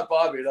was right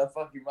by me, and I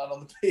fucking ran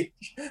on the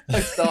pitch. I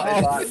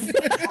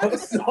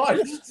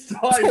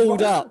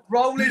started up,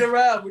 rolling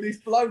around with this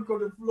bloke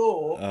on the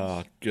floor.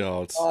 Oh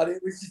god! And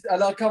it was just,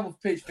 and I come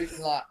off pitch thinking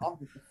like, I'm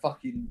just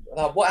fucking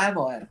like, what am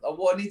I? Like,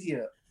 what an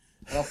idiot!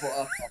 And I thought,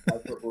 I can't play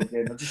football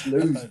again. I just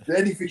lose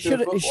anything.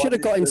 You should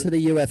have got into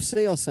the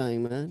UFC or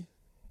something, man.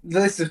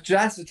 That's the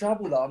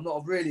trouble though. I'm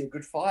not really a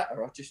good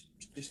fighter. I just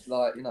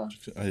like,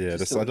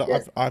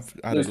 I've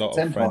had a lot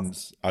of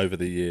friends over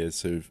the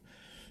years who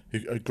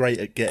are great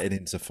at getting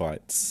into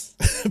fights,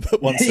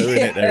 but once they're in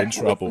it, they're in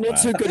trouble.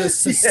 Not too good at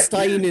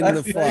sustaining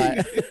the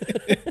fight.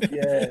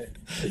 Yeah,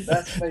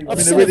 that's me.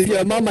 I've seen a few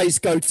of my mates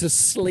go to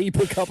sleep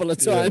a couple of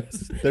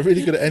times. Yeah. They're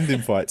really good at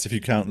ending fights if you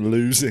count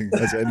losing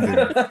as ending.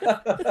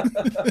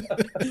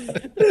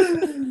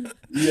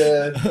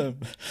 Yeah.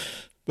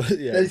 But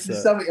yeah, there's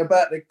just something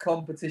about the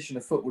competition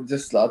of football.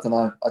 Just I don't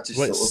know. I just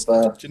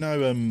do you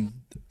know?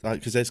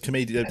 Because there's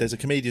a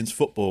comedians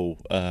football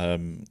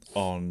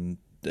on.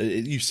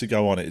 It used to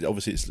go on. It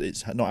obviously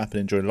it's not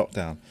happening during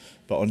lockdown,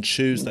 but on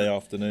Tuesday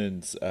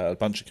afternoons, a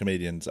bunch of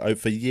comedians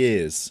for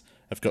years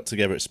have got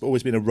together. It's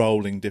always been a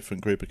rolling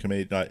different group of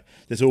comedians. Like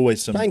there's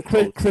always some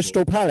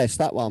Crystal Palace,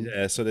 that one.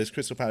 Yeah, so there's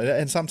Crystal Palace,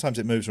 and sometimes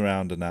it moves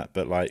around and that,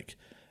 but like.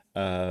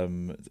 I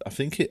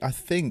think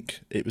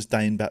it was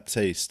Dane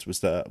Baptiste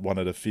was one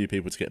of the few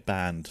people to get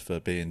banned for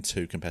being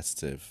too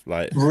competitive.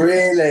 Like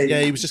really, yeah,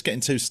 he was just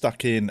getting too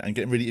stuck in and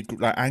getting really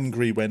like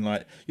angry when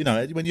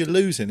when you're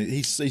losing.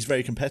 He's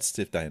very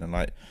competitive, Dane, and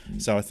like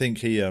so I think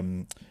he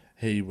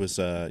was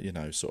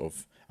sort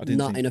of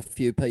nutting a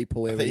few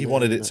people. I think he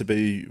wanted it to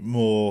be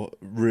more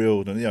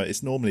real than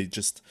it's normally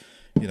just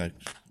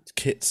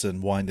kits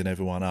and winding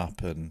everyone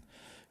up and.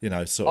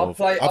 There's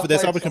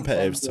other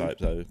competitive type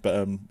though,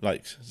 but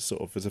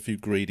there's a few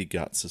greedy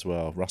guts as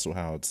well. Russell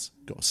Howard's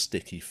got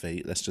sticky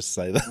feet. Let's just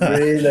say that.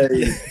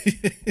 Really,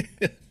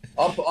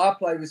 I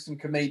play with some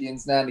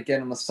comedians now and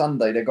again on a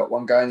Sunday. They got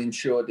one going in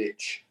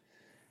Shoreditch,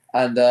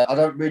 and I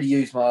don't really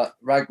use my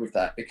rag with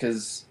that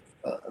because,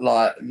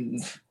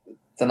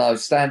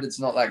 standards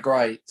not that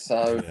great.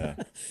 So it'd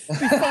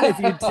be fun if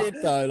you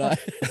did though. Like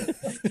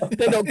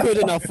they're not good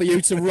enough for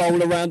you to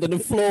roll around on the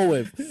floor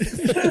with.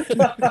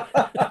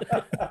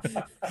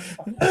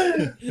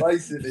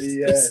 Basically,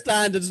 yeah. The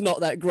standard's not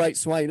that great,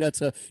 so I ain't had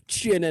to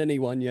chin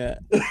anyone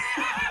yet.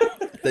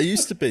 There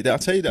used to be. I'll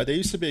tell you that there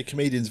used to be a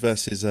comedians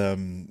versus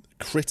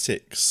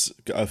critics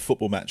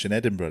football match in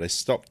Edinburgh. They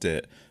stopped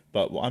it,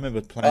 but I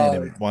remember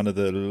playing in one of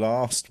the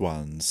last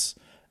ones.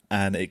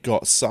 And it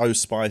got so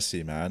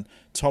spicy, man.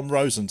 Tom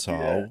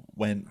Rosenthal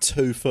went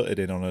 2-footed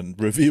in on a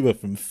reviewer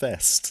from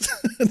Fest.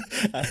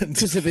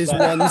 Because of his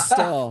one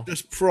star.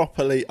 Just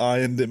properly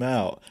ironed him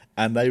out.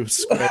 And they were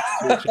squared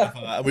to each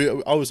other.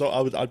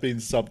 I'd been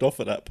subbed off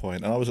at that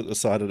point, and I was at the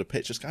side of the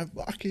pitch just going,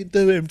 fucking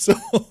do him.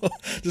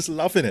 Just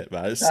loving it,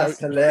 man. That's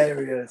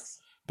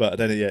hilarious. But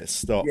then it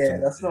stopped. Yeah,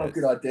 that's not a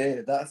good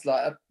idea. That's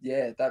like,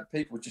 that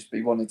people would just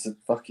be wanting to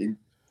fucking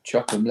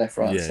chop them left,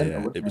 right, and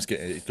centre.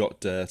 It got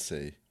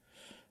dirty.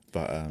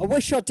 But I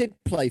wish I did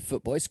play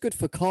football. It's good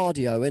for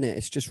cardio, isn't it?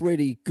 It's just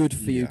really good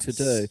for you to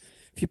do.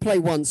 If you play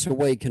once a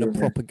week in a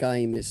proper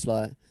game, it's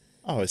like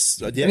it's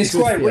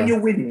great when you're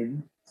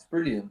winning. It's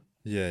brilliant.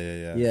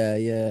 Yeah.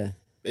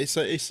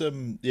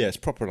 It's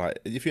proper. Like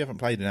if you haven't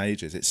played in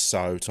ages, it's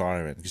so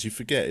tiring because you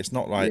forget. It's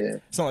not like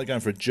going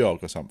for a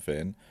jog or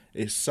something.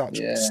 It's such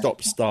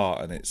stop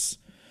start, and it's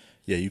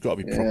you've got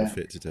to be proper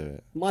fit to do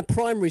it. My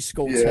primary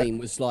school team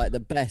was like the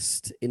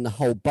best in the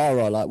whole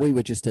borough. Like we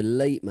were just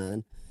elite,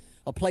 man.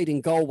 I played in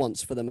goal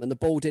once for them, and the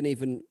ball didn't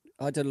even.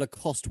 I had a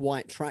Lacoste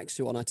white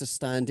tracksuit on. I had to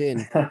stand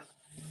in,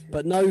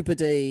 but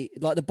nobody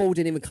the ball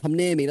didn't even come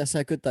near me. That's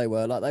how good they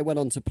were. Like they went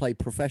on to play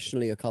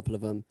professionally. A couple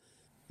of them.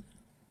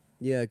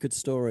 Yeah, good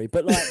story.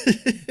 But like,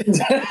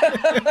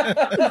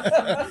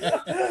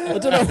 I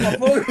don't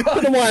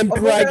know why I'm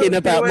bragging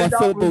about my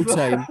football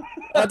team.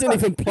 I didn't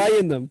even play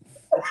in them.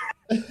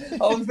 I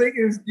was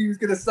thinking he was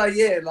going to say,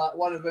 yeah, like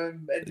one of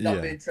them ended up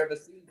Yeah. being Trevor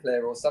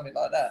Sinclair or something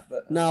like that.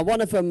 But No,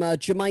 one of them,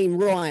 Jermaine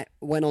Wright,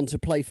 went on to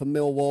play for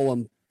Millwall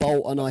and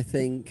Bolton, I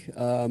think.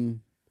 Jermaine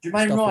stuff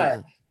like Wright?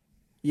 that.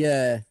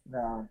 Yeah.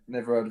 No,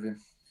 never heard of him.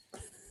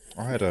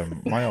 I had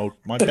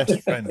my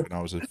best friend when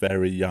I was a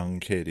very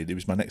young kid. He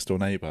was my next door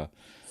neighbour.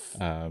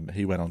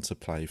 He went on to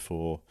play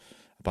for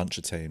a bunch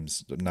of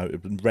teams. No,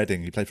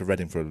 Reading. He played for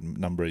Reading for a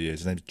number of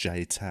years. His name's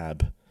Jay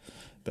Tab.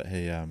 But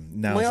he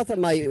now My other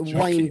mate, jockey.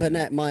 Wayne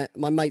Burnett, my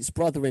mate's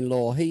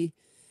brother-in-law, he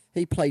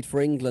played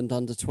for England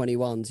under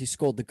 21s. He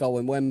scored the goal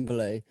in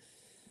Wembley,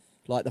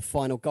 like the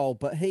final goal.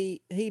 But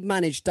he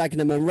managed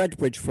Dagenham and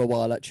Redbridge for a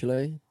while,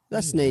 actually.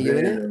 That's near you,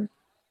 isn't it?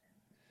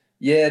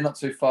 Yeah, not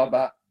too far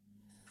back.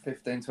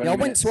 15, 20 Yeah, I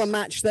went minutes. to a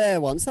match there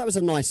once. That was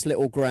a nice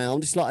little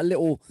ground. It's like a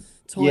little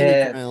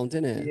tiny ground,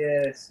 isn't it?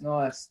 Yeah, it's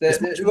nice.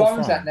 It's much Who more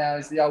owns fun. that now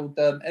is the old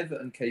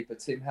Everton keeper,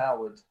 Tim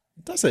Howard.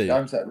 Does he? He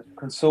owns that.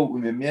 Consult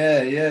with him.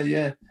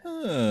 Yeah.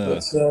 Ah.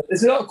 But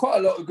there's quite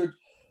a lot of good.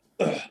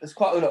 There's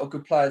quite a lot of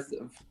good players that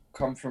have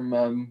come from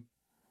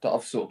that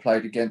I've sort of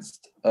played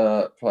against,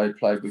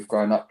 played with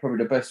growing up. Probably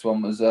the best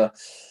one was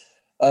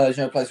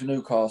plays for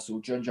Newcastle,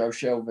 John Joe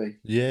Shelby.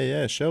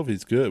 Yeah,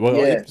 Shelby's good. Well,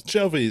 Yeah.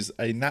 Shelby's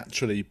a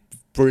naturally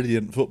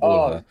brilliant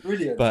footballer,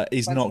 Brilliant! but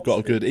he's not got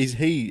a good. He's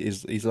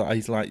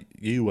like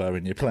you were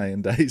in your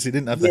playing days. He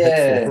didn't have the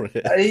head for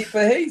it.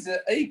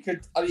 He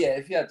could. Oh yeah,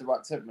 if he had the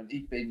right temperament,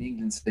 he'd be in the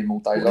England team all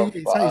day Well, long.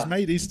 he's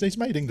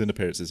made England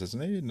appearances,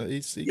 hasn't he? But I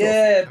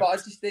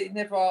just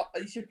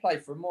he should play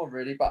for him more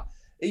really. But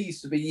he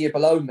used to be a year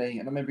below me,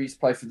 and I remember he used to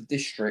play for the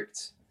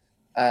district,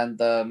 and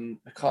a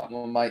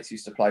couple of my mates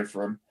used to play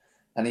for him.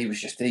 And he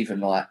was just even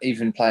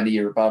playing a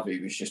year above, he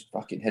was just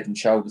fucking head and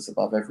shoulders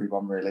above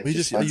everyone, really.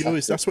 You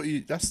always that's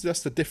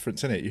the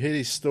difference, isn't it? You hear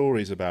these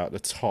stories about the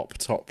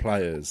top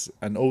players,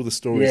 and all the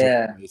stories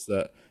is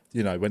that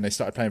when they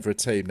started playing for a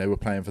team, they were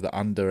playing for the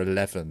under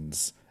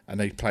 11s, and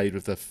they played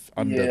with the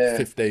under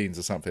 15s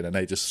or something, and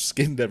they just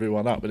skinned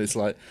everyone up. And it's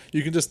like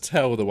you can just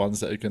tell the ones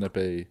that are going to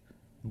be.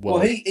 Well,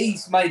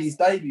 he's made his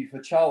debut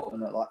for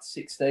Charlton at like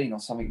 16 or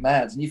something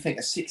mad, and you think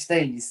at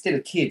 16 he's still a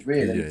kid,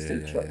 really.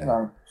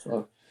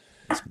 So.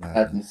 It's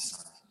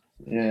madness.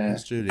 Yeah.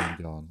 Where's Julian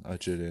gone? Oh,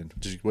 Julian.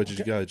 Where did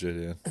you go,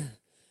 Julian? I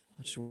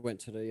just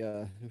went to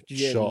the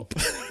shop.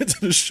 To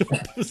the shop.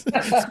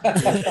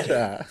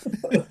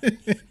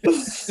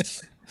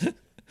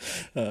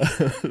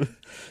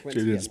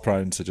 Julian's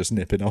prone to just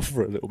nipping off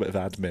for a little bit of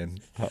admin.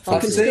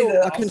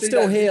 I can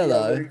still hear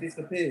though. He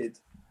disappeared.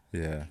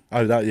 Yeah.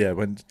 Oh,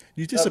 when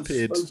you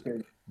disappeared.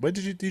 When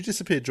did you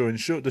disappear during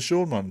the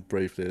Sean one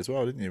briefly as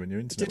well, didn't you? When you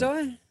internet. Did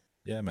I?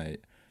 Yeah,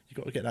 mate. You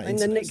got to get that. In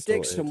the Nick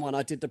Dixon one,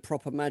 I did the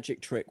proper magic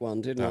trick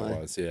one, didn't I?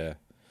 That was, yeah.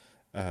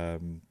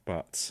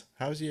 But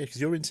how's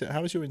your internet?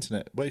 How is your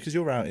internet? Well, because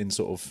you're out in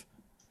sort of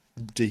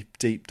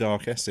deep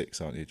dark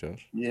Essex, aren't you,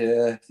 Josh?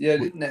 Yeah. The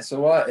internet's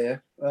all right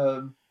here.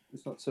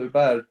 It's not too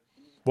bad.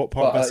 What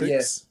part of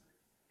Essex?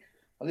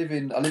 I live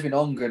in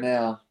Ongar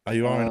now. Oh,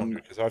 you are in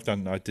Ongar, because I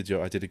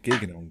did a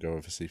gig in Ongar,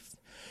 obviously.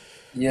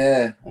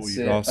 Yeah.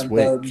 Last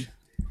week.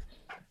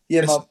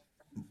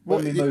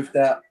 When we moved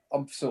out,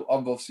 I'm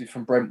obviously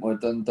from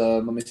Brentwood, and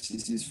my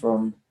missus is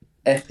from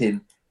Epping,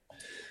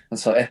 and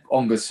so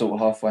Ongar's sort of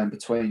halfway in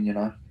between,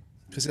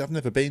 Because I've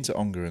never been to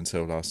Ongar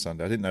until last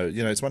Sunday. I didn't know.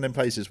 It's one of them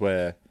places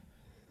where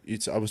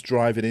I was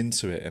driving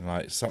into it, and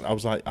I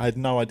had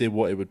no idea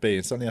what it would be,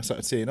 and suddenly I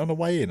started seeing on the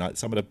way in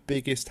some of the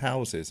biggest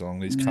houses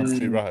along these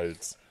country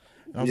roads.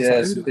 And I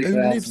was like,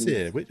 who lives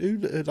here?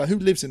 Who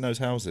lives in those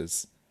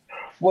houses?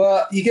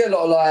 Well, you get a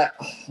lot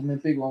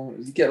of big one.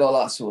 You get a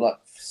lot of sort of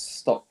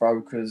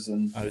stockbrokers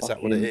and. Oh, is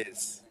that what it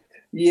is?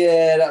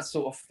 Yeah, that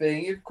sort of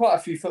thing. Quite a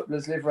few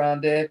footballers live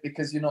around here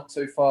because you're not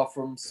too far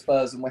from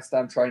Spurs and West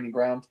Ham training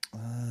ground.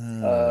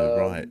 Oh,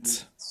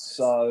 right.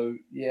 So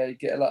yeah, you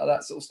get a lot of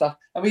that sort of stuff,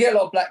 and we get a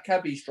lot of black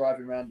cabbies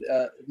living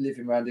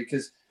around here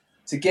because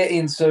to get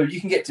into, you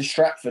can get to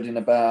Stratford in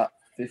about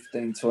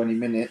 15, 20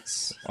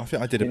 minutes. I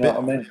think I did a bit.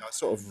 I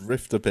sort of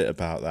riffed a bit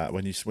about that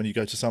when you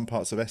go to some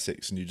parts of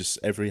Essex and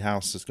every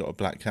house has got a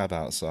black cab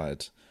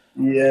outside.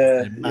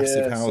 Yeah,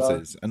 massive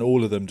houses, and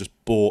all of them just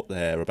bought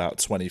there about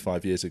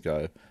 25 years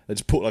ago. They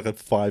just bought like a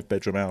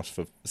 5-bedroom house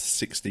for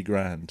 60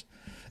 grand,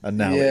 and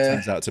now it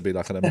turns out to be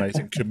like an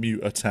amazing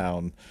commuter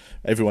town.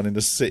 Everyone in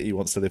the city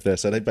wants to live there,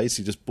 so they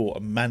basically just bought a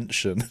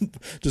mansion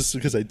just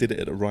because they did it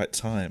at the right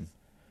time.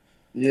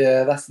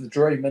 Yeah, that's the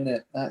dream, isn't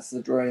it? That's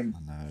the dream.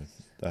 I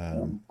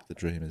know. The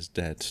dream is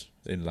dead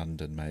in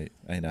London, mate.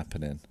 Ain't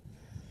happening.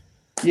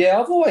 Yeah,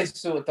 I've always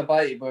sort of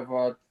debated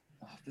whether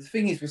the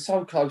thing is, we're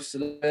so close to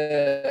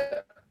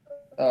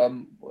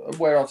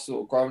where I've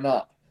sort of grown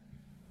up.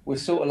 We're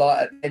sort of like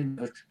at the end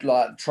of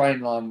the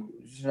train line,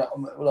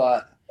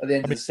 like at the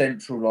end of the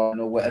central line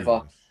or whatever.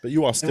 Yeah. But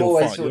you are still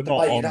always fine. sort of You're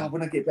not debated, on...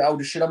 when I get a bit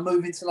older, should I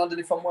move into London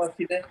if I'm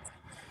working there?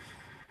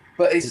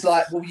 But it's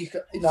like, well,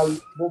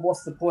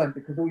 what's the point?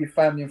 Because all your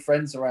family and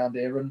friends around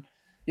here, and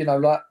you know,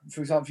 like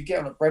for example, if you get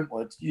on at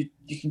Brentwood, you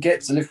can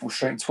get to Liverpool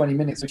Street in 20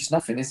 minutes, which is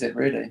nothing, is it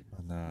really?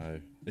 I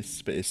know.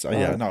 It's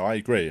yeah, no, I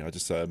agree. I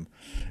just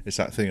it's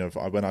that thing of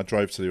when I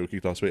drove to the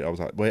gig last week, I was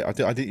like, wait, I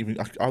didn't even.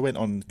 I went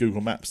on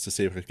Google Maps to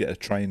see if I could get a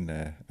train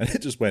there, and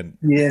it just went.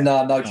 Yeah,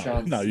 no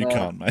chance. No, you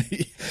can't,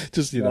 mate.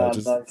 Just No,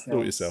 just no sort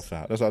chance. yourself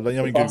out. That's like, you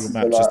know, when buses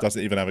Google are Maps just like-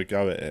 doesn't even have a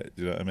go at it.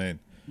 Do you know what I mean?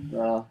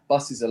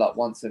 Buses are like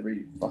once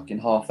every fucking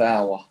half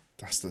hour.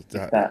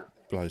 That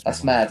blows my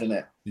That's mind. mad, isn't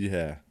it?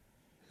 Yeah.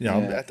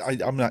 Yeah.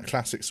 I'm that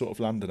classic sort of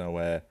Londoner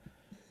where,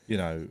 you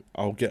know,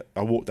 I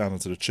walk down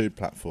onto the tube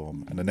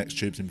platform and the next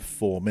tube's in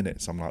 4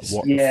 minutes. I'm like,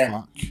 what Yeah. the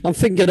fuck? I'm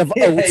thinking of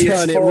Yeah,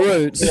 alternate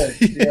routes.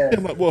 Yeah.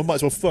 I'm like, well, I might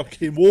as well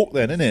fucking walk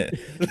then, innit?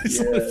 It's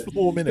Yeah. like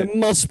 4 minutes. There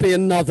must be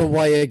another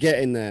way of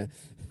getting there.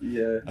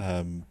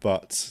 Yeah.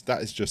 But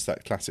that is just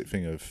that classic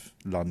thing of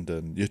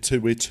London.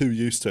 We're too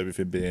used to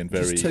everything being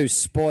very Just too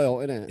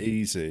spoiled, isn't it?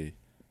 easy.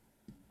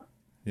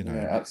 You know.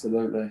 Yeah,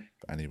 absolutely.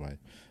 But anyway,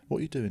 what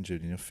are you doing,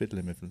 Julian? You're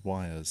fiddling with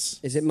wires.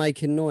 Is it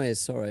making noise?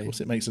 Sorry. What's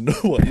it makes a noise?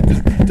 What are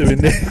you doing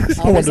this?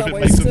 I Oh, wonder is if that it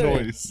what makes it's a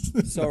doing?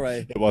 noise.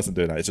 Sorry. It wasn't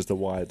doing that. It's just a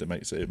wire that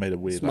makes it. It made a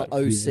weird. It's my like,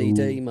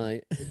 OCD,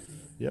 mate.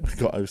 yeah, I've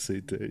got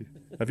OCD.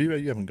 Have you?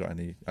 You haven't got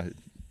any.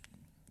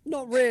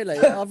 Not really.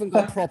 I haven't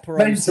got proper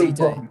Mental OCD.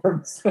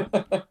 problems.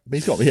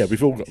 He's got. Yeah,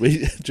 we've all got.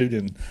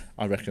 Julian,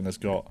 I reckon, has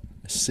got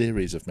a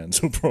series of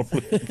mental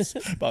problems,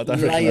 but I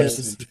don't reckon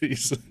Layers.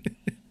 OCD's.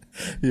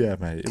 Yeah,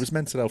 mate. It was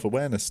Mental Health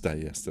Awareness Day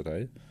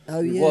yesterday.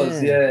 Oh, It yeah.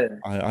 was, yeah.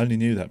 I only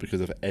knew that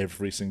because of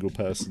every single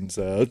person's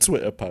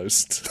Twitter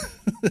post.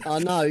 I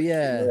know,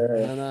 yeah.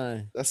 Yeah. I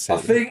know. That's I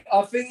it. think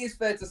it's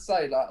fair to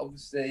say, like,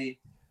 obviously,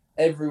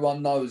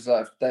 everyone knows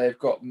that if they've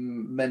got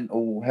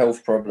mental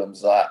health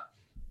problems, like,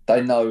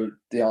 they know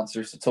the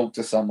answer is to talk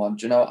to someone.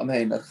 Do you know what I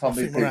mean? I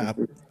think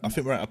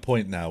we're at a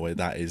point now where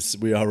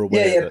we are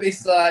aware. Yeah, that, but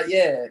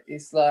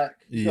it's like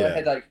you got a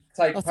headache.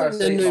 Take I think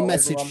the paracetamol, new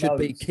message everyone should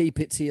be knows. keep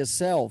it to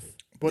yourself.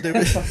 Well,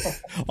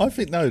 I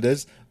think no.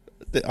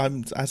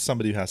 I'm as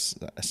somebody who has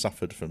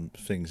suffered from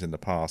things in the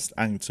past,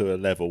 and to a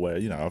level where,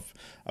 you know,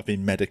 I've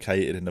been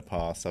medicated in the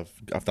past.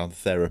 I've done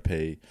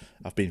therapy.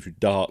 I've been through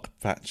dark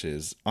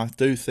patches. I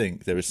do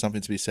think there is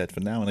something to be said for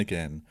now and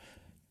again,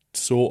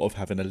 sort of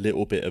having a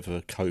little bit of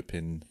a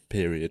coping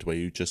period where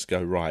you just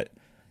go, right,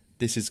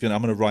 I'm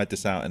gonna ride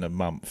this out in a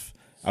month.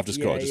 I've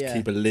just got to just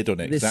keep a lid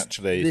on it. 'Cause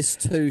actually, this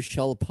too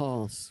shall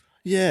pass.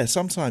 yeah,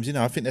 sometimes, you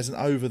know, I think there's an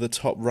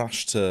over-the-top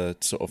rush to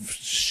sort of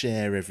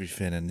share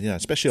everything, and, you know,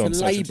 especially To on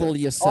social label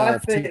media.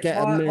 yourself, to think get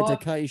a my-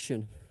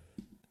 medication.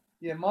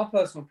 Yeah, my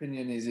personal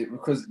opinion is it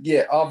because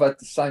I've had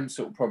the same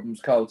sort of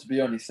problems, Carl, to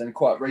be honest, and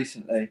quite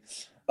recently.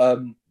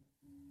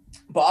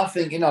 But I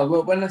think, you know,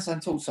 when I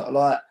talk something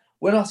like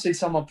when I see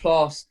someone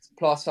plaster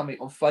something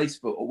on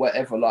Facebook or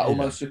whatever, like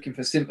almost looking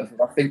for sympathy,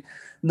 I think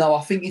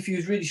if you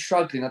was really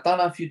struggling, I don't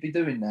know if you'd be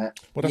doing that.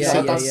 Well,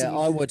 that's-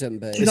 I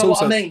wouldn't be. Do you know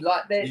also- what I mean?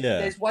 Like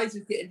there's ways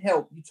of getting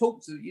help. You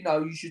talk to, you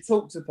know, you should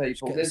talk to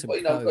people. get There's, some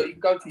you know, coke. you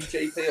can go to your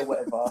GP or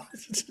whatever.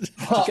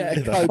 Get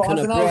a But coke I and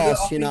a don't know, brass,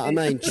 I you know what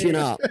I think mean? Chin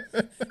up.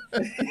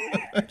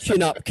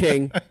 Chin up,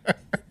 King.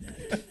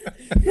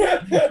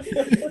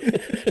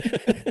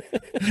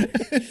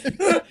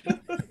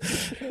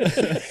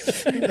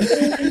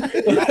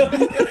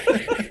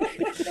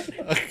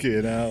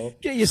 Fucking hell.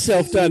 Get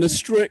yourself down a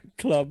strip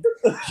club.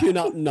 Chin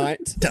up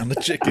night. Down the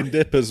chicken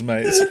dippers,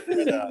 mate.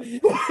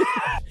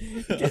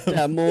 Get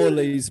down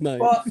Morley's, mate.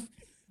 But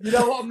you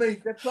know what I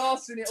mean? They're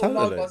plastering it all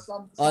Totally. over.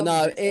 Some I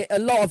know. A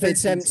lot of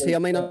it's Decency, empty. I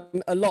mean,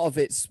 yeah. a lot of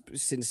it's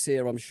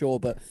sincere, I'm sure,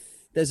 but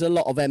there's a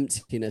lot of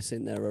emptiness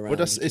in there around.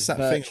 Well, it's just that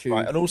virtue. thing,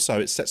 right? And also,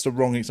 it sets the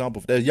wrong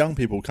example. There are young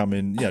people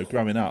coming, you know,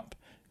 growing up.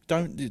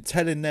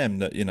 Telling them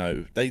that, you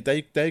know, they're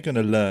going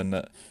to learn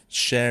that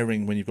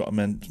sharing when you've got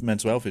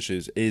mental health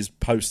issues is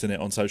posting it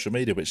on social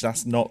media, which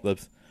that's not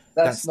the.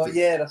 That's not what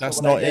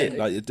they it. do.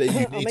 Like, you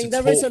I need mean, to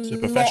there is a talk to lot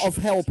of professionals.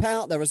 help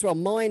out there as well.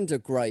 Mind are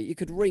great. You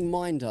could ring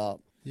Mind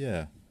up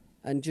Yeah.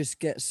 and just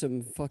get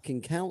some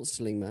fucking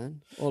counselling,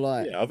 man. Or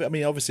like, Yeah, I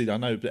mean, obviously, I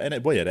know,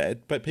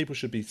 but people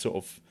should be sort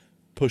of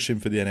pushing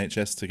for the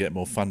NHS to get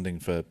more funding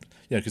for, you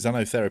know, because I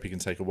know therapy can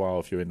take a while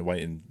if you're in the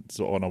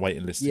on a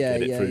waiting list to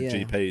get it through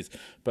GPs.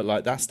 But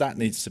like that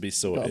needs to be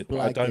sorted. But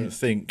I don't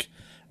think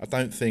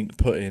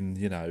putting,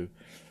 you know,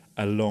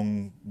 a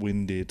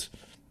long-winded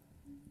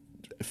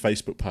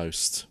Facebook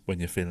post when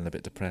you're feeling a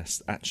bit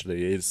depressed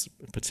actually is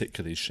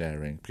particularly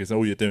sharing, because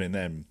all you're doing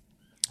then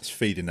is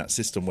feeding that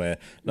system where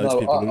loads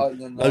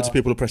of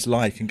people will press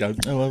like and go,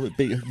 oh, well,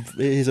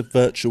 here's a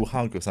virtual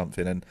hug or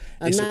something, and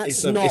that's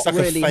it's not like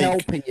really a fake,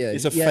 helping you.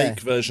 It's a Yeah. fake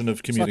version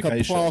of communication.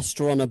 It's like a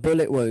plaster on a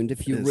bullet wound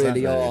if you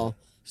Exactly. really are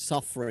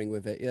suffering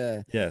with it.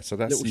 Yeah. Yeah, so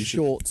that's Little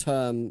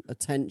short-term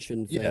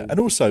attention thing. Yeah, and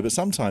also, but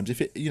sometimes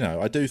if it, you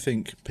know, I do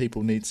think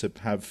people need to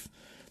have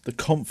the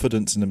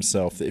confidence in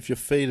themselves that if you're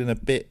feeling a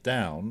bit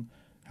down,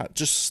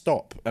 just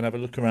stop and have a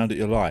look around at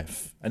your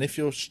life. And if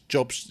your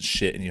job's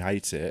shit and you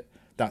hate it,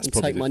 that's And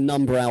probably take my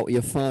number out of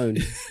your phone.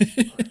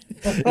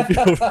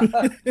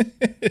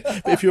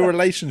 if your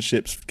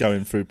relationship's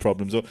going through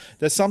problems, or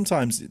there's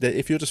sometimes that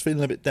if you're just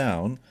feeling a bit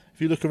down, if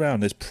if you look around,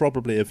 there's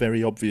probably a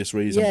very obvious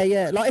reason.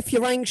 Yeah. Like if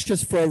you're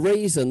anxious for a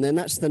reason, then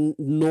that's the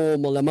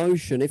normal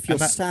emotion. If you're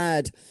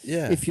sad,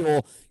 if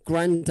your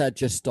granddad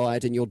just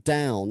died and you're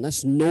down,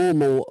 that's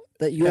normal.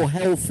 That you're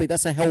healthy.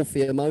 That's a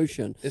healthy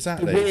emotion.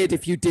 Exactly. It's weird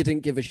if you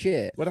didn't give a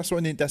shit. Well, that's what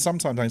I mean.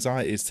 Sometimes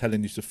anxiety is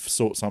telling you to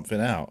sort something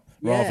out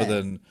rather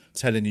than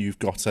telling you you've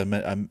got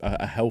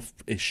a health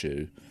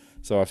issue.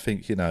 So I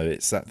think,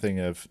 it's that thing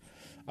of,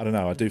 I don't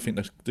know, I do think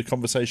the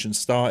conversation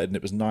started and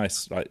it was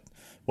nice, like,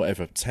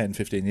 10,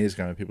 15 years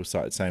ago when people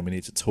started saying we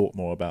need to talk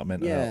more about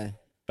mental health.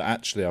 But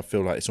actually, I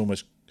feel like it's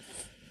almost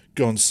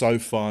gone so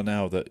far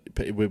now that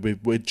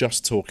we're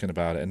just talking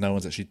about it and no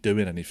one's actually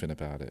doing anything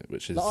about it,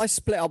 which is... Like I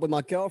split up with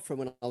my girlfriend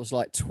when I was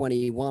like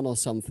 21 or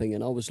something,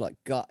 and I was like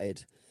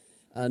gutted.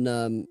 And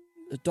the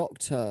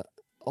doctor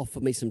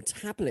offered me some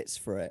tablets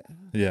for it.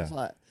 Yeah.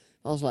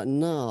 I was like,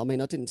 no, I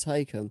mean, I didn't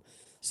take them.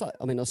 It's like,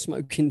 I mean, I was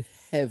smoking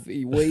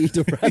heavy weed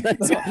around that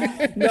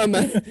time. No,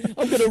 man,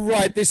 I'm going to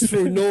ride this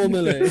through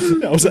normally.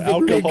 I was an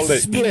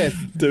alcoholic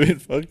spliff. doing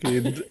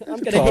fucking I'm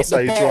going to hit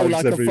the bottle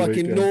like a fucking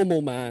weekend.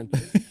 normal man.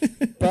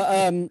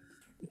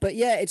 But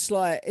yeah, it's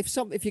like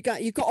if you got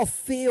to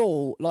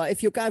feel like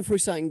if you're going through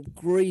something,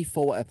 grief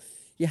or whatever,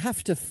 you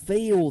have to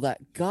feel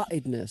that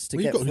guttedness to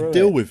get through it. You've got to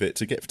deal with it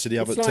to get to the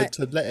other.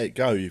 To let it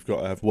go, you've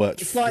got to have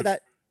worked. It's like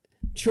that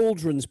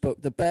children's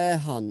book, The Bear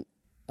Hunt.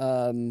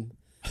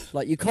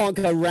 Like you can't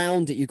go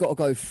around it, you've got to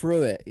go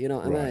through it. You know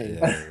what I mean?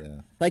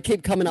 Yeah. They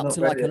keep coming up Not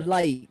to like ready. a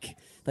lake.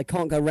 They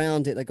can't go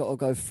around it. They got to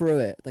go through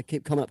it. They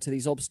keep coming up to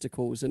these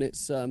obstacles, and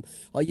it's. I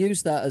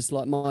use that as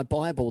like my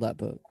Bible. That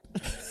book.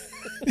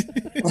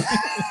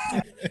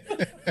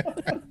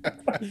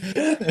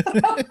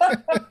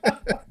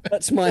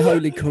 That's my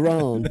holy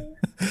Quran.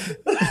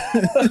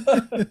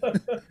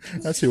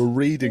 That's your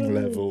reading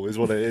level, is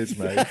what it is,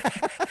 mate.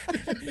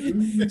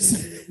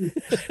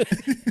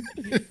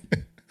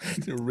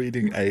 Your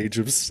reading age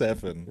of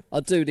 7.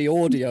 I do the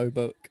audio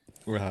book.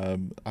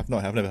 I've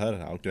never heard of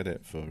that. I'll get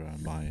it for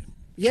my.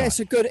 Yeah, it's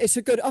a good.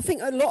 I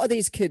think a lot of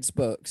these kids'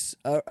 books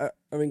are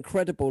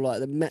incredible. Like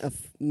the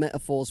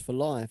metaphors for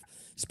life,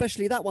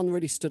 especially that one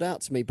really stood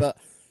out to me. But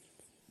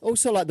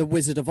also like the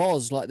Wizard of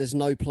Oz, like there's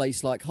no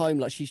place like home.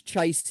 Like she's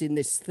chasing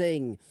this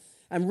thing,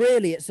 and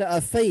really it's at her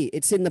feet.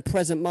 It's in the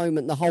present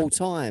moment the whole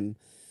time.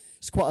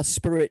 It's quite a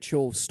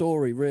spiritual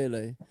story,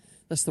 really.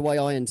 That's the way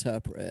I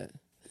interpret it.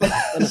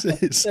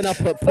 Then I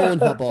put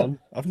Pornhub on.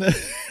 I've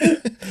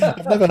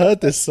never heard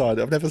this side.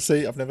 We've never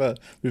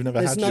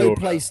There's had no your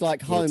place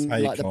like home.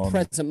 Like the on...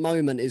 present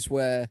moment is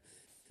where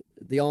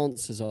the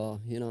answers are.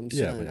 You know what I'm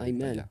saying? Yeah,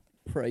 Amen. yeah.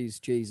 Praise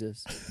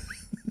Jesus.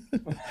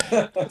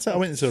 So I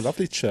went into a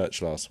lovely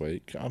church last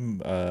week.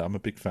 I'm a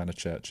big fan of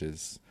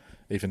churches,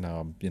 even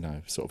though I'm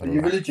sort of. Are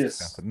you religious?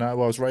 Catholic. No,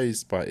 I was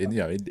raised by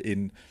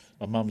in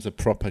my mum's a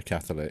proper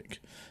Catholic.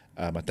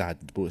 My dad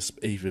was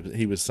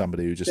he was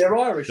somebody who just They're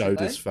Irish, showed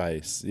his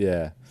face,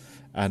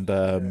 and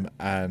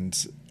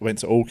went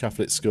to all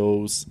Catholic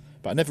schools,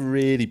 but I never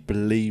really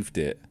believed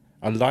it.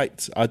 I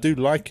do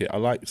like it. I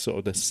like sort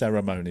of the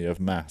ceremony of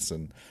mass,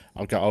 and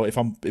I'll go. If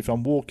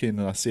I'm walking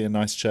and I see a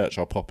nice church,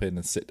 I'll pop in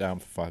and sit down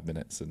for 5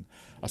 minutes, and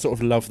I sort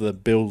of love the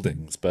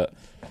buildings,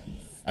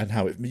 and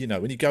how it,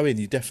 when you go in,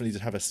 you definitely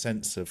just have a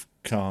sense of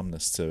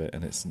calmness to it,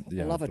 and it's.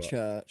 I love a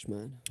church,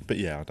 man. But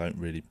yeah, I don't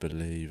really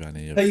believe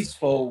any of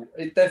Peaceful.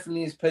 It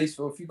definitely is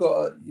peaceful. If you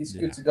got, it's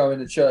good to go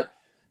in a church.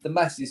 The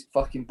mass is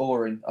fucking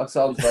boring. I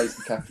was raised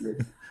a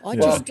Catholic.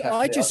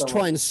 I just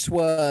try and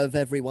swerve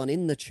everyone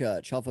in the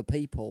church, other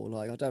people.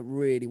 Like I don't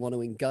really want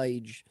to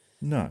engage.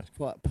 No, it's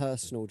quite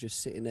personal,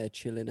 just sitting there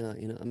chilling out.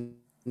 You know, I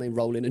mean,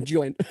 rolling a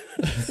joint,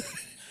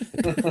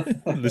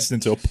 listening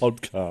to a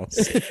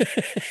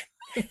podcast.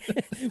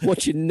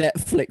 Watching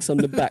Netflix on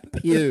the back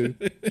pew.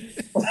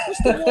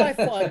 What's the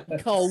Wi-Fi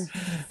cold,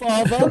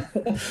 Father?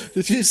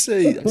 Did you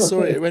see? I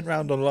saw it. It went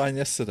round online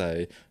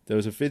yesterday. There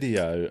was a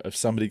video of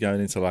somebody going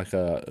into like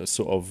a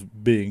sort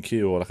of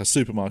B&Q or like a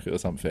supermarket or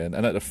something,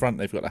 and at the front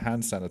they've got the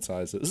hand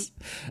sanitizers.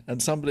 And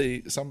some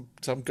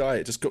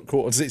guy just got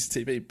caught on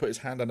CCTV, put his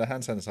hand on the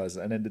hand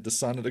sanitizer, and then did the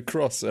sign of the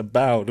cross and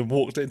bowed and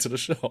walked into the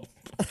shop.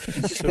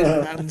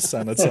 Hand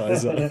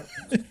sanitizer.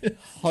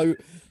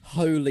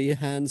 Holy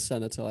hand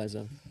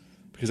sanitizer.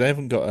 Because they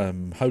haven't got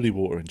holy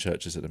water in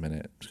churches at the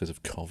minute because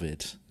of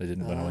COVID. They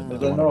didn't. I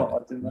didn't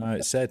know. No,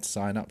 it said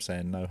sign up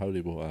saying no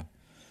holy water.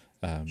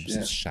 It's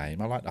a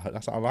shame. I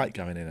like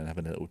going in and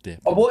having a little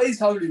dip. Oh, what is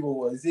holy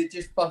water? Is it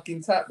just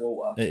fucking tap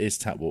water? It is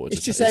tap water.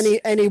 It's just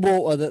any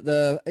water that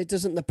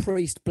the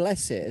priest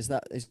bless it. Is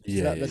that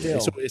the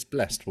deal? It's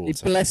blessed water. He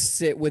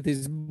blesses it with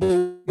his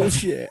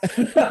bullshit.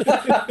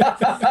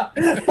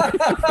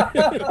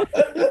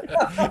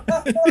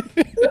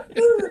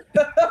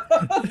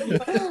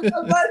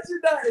 Imagine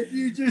that if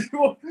you just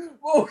walked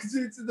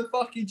into the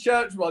fucking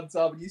church one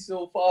time and you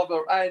saw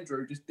Father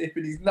Andrew just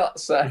dipping his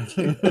nutsack.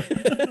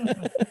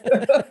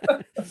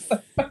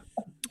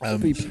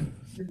 I've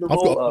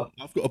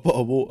got a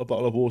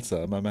bottle of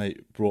water my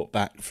mate brought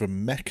back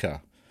from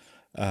Mecca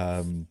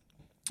on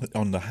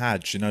the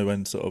Hajj.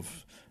 When sort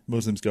of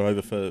Muslims go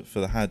over for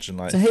the Hajj and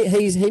like. So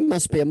he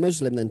must be a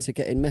Muslim then to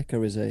get in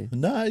Mecca, is he?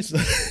 No,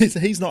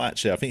 he's not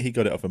actually. I think he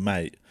got it off a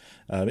mate.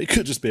 It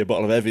could just be a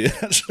bottle of Evian.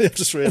 Actually, I've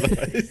just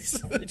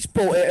realised. He just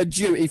bought it at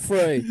duty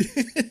free.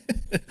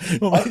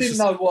 Well, I didn't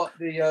know what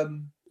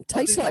the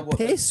Tastes like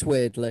piss,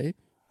 weirdly.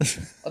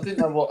 I didn't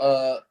know what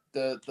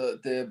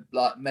the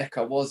like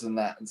Mecca was and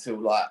that until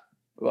like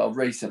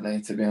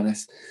recently, to be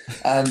honest.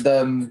 And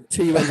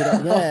Till you ended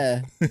up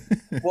there.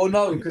 well,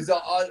 no, because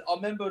I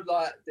remember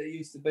like there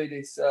used to be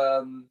this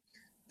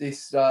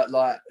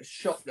like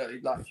shop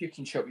that like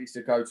chicken shop we used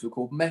to go to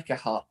called Mecca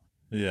Hut.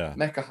 Yeah,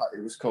 Mecca Hut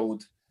it was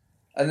called.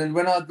 And then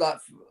when I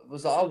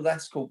was like, oh,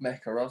 that's called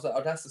Mecca. I was like,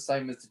 oh, that's the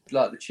same as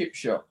like the chip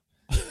shop.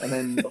 And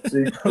then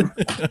obviously,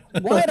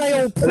 why are they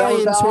all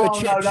praying to a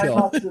chip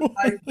shop?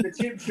 The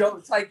chip shop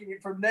was taking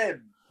it from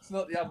them. It's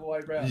not the other way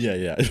around.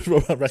 Yeah.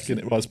 I reckon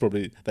it was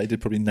probably they did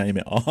probably name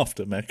it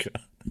after Mecca.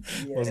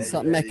 It's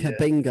like Mecca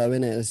Bingo,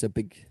 isn't it? It's a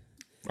big.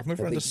 I've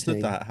never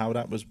understood that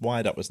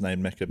why that was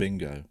named Mecca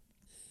Bingo.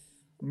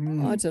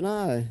 I don't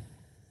know.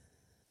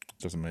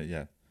 Doesn't make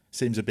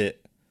seems a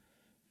bit.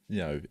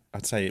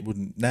 I'd say it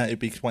wouldn't. Now it'd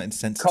be quite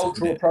insensitive.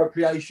 Cultural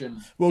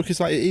appropriation. Well, because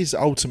like it is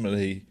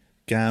ultimately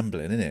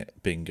gambling, isn't it?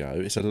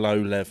 Bingo. It's a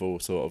low-level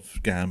sort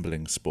of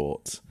gambling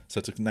sport. So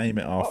to name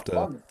it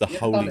after the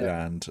holy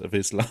land of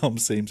Islam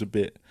seems a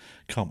bit,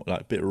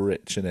 a bit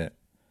rich, isn't it?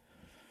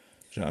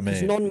 Do you know what I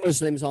mean?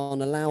 Non-Muslims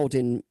aren't allowed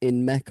in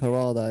Mecca,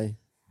 are they?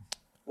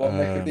 What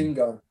Mecca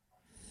Bingo?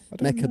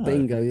 Mecca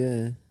Bingo,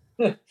 yeah.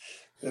 I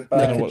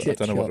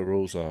don't know what the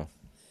rules are.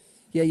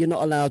 Yeah, you're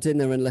not allowed in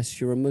there unless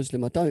you're a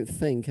Muslim. I don't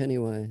think,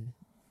 anyway.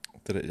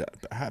 But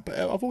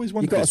I've always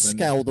wondered. You've got to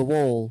scale the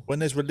wall. When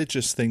there's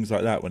religious things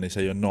like that, when they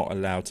say you're not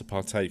allowed to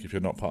partake if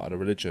you're not part of the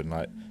religion,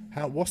 like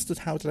how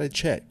do they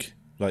check?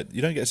 Like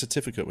you don't get a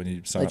certificate when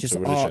you sign up to a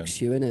religion. They just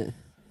ask you, innit?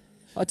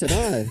 I don't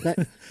know.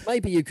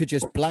 Maybe you could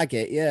just blag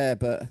it, yeah,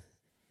 but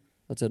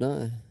I don't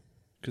know.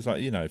 Because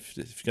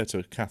if you go to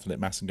a Catholic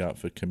mass and go out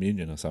for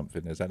communion or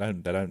something, they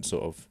don't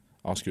sort of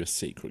ask you a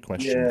secret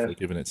question before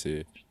giving it to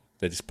you.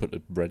 They just put the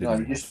bread in your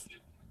mouth.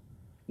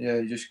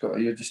 You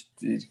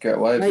get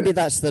away with it. Maybe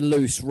that's the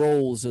loose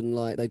rules and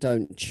like they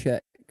don't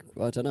check.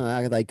 I don't know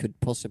how they could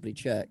possibly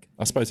check.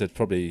 I suppose they'd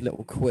probably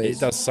little quiz.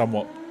 It does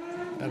somewhat.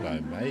 Hello,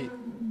 mate.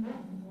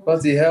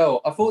 Bloody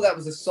hell! I thought that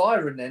was a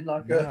siren then.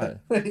 Like some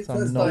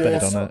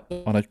knobhead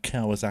on a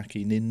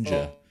Kawasaki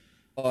Ninja.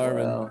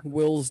 Wow.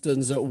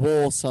 Willesden's at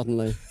war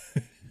suddenly.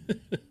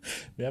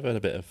 We have had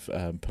a bit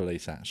of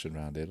police action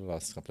around here the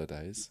last couple of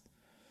days.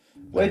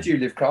 Where do you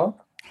live,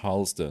 Carl?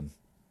 Halsden.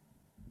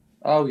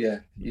 Oh yeah,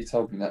 you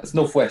told me that. It's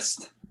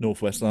northwest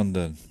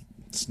London.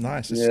 It's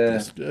nice.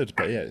 It's good,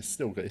 but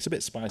it's a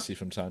bit spicy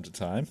from time to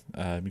time.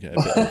 You get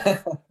a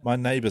bit my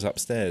neighbours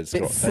upstairs.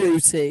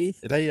 Fruity.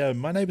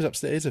 My neighbours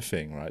upstairs is a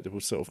thing, right?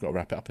 We've sort of got to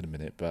wrap it up in a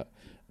minute, but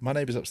my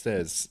neighbours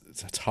upstairs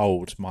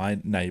told my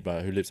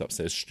neighbour who lives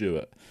upstairs,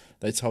 Stuart.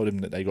 They told him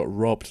that they got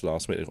robbed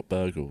last week. They got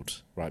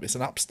burgled. Right? It's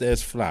an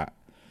upstairs flat,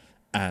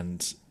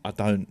 and I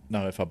don't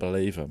know if I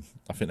believe them.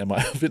 I think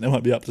they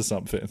might be up to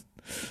something.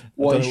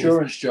 What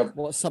insurance job?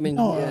 What something?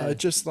 No,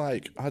 just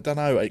like I don't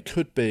know. It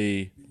could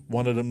be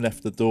one of them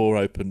left the door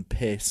open,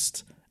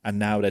 pissed, and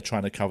now they're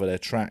trying to cover their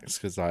tracks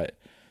because like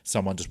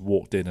someone just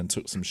walked in and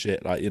took some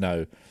shit. Like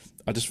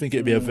I just think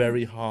it'd be a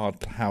very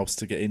hard house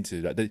to get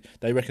into. Like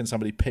they reckon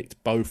somebody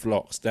picked both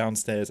locks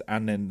downstairs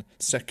and then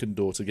second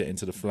door to get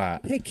into the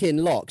flat. Picking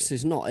locks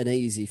is not an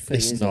easy thing.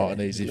 It's not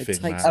an easy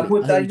thing, man. And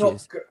would they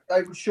not?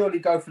 They would surely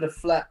go for the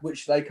flat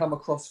which they come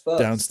across first.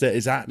 Downstairs,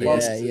 exactly.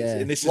 Yeah.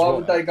 And this Why is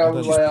would they go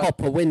all the way up?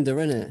 Pop a window,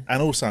 innit? And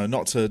also,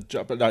 not to,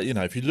 but like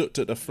if you looked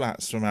at the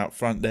flats from out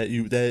front,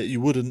 you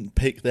wouldn't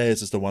pick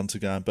theirs as the one to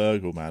go and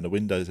burgle, man. The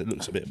windows,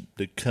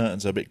 the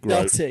curtains are a bit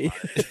gross. Dirty.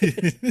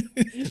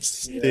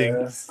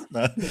 Stinks.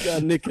 No. Go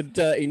and nick a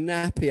dirty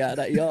nappy out of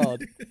that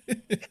yard.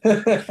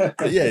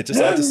 But yeah,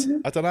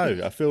 I don't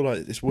know. I feel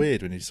like it's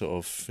weird when you sort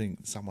of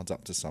think someone's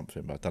up to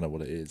something, but I don't know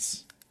what it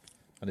is.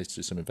 I need to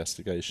do some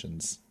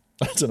investigations.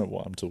 I don't know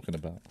what I'm talking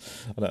about.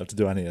 I don't have to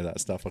do any of that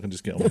stuff. I can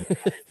just get on.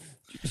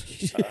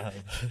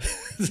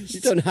 You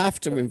don't have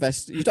to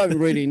invest. You don't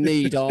really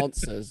need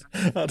answers.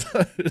 It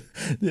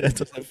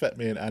doesn't affect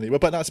me in any way.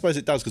 But no, I suppose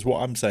it does, because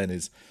what I'm saying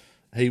is,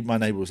 my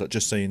neighbour was like,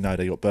 just so you know,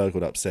 they got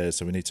burgled upstairs,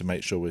 so we need to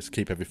make sure we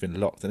keep everything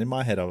locked. And in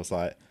my head, I was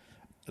like,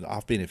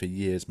 I've been here for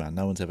years, man.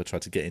 No one's ever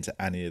tried to get into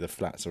any of the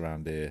flats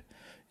around here.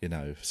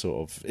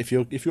 Sort of. If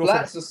you're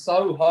flats are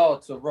so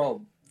hard to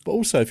rob. But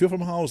also, if you're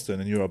from Harlesden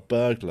and you're a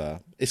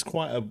burglar, it's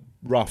quite a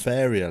rough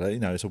area.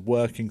 It's a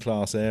working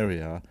class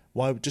area.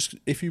 Why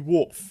if you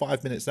walk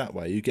 5 minutes that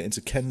way, you get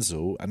into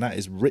Kensal, and that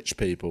is rich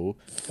people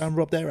go and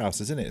rob their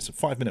houses, isn't it? It's a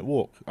 5-minute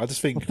walk. I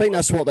think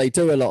that's what they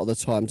do a lot of the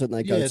time, don't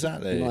they? Go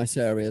exactly. to nice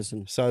areas,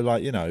 and so I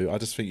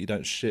just think you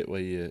don't shit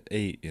where you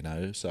eat.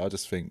 So I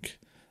just think,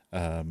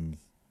 I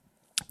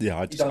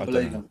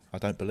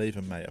don't believe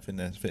him, mate. I think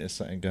there's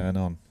something going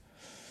on.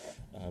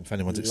 If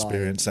anyone's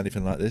experienced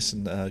anything like this,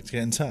 and get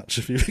in touch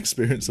if you've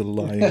experienced a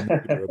lying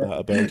neighbour about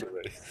a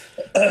burglary.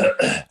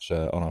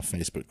 On our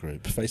Facebook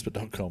group,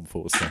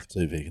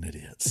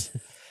 facebook.com/2veganidiots.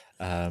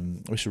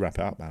 We should wrap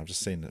it up now. I've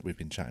just seen that we've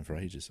been chatting for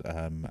ages,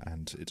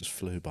 and it just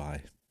flew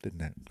by,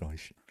 didn't it,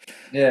 guys?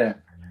 Yeah.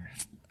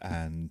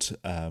 And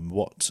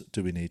what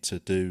do we need to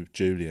do,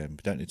 Julian? We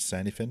don't need to say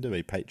anything, do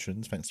we?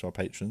 Patrons, thanks to our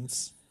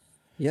patrons.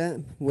 Yeah,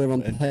 we're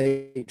on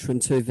Patreon,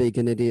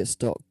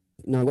 2veganidiots.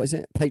 No, what is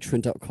it?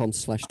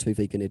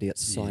 Patreon.com/2veganidiots.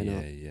 Sign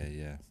up.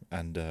 Yeah.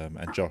 And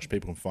Josh,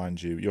 people can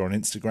find you. You're on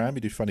Instagram.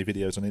 You do funny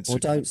videos on Instagram. Or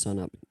don't sign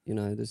up. You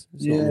know, there's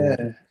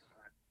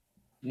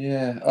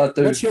Yeah, I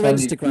do. What's your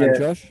Instagram,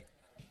 Josh?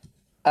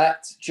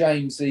 At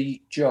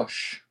Jamesy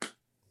Josh.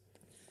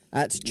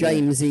 At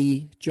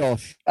Jamesy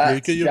Josh.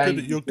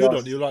 You're good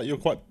on. You're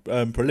quite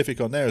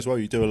prolific on there as well.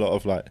 You do a lot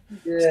of stuff.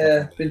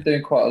 Been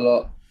doing quite a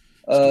lot.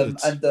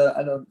 And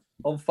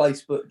on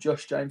Facebook,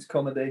 Josh James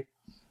Comedy.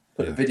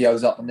 Put the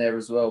videos up on there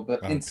as well.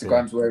 But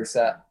Instagram's where it's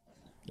at.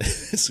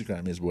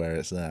 Instagram is where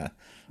it's at.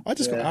 I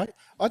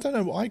don't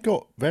know. I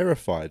got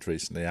verified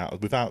recently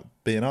without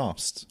being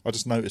asked. I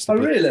just noticed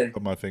really?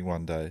 on my thing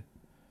one day.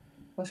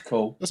 That's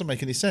cool. Doesn't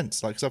make any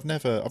sense. Like, cause I've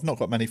not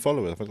got many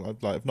followers.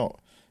 I've not.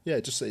 Yeah,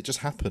 it just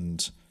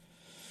happened.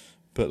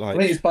 But like, I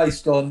think it's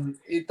based on.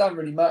 It doesn't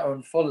really matter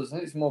on followers. I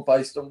think it's more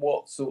based on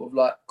what sort of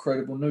like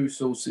credible news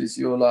sources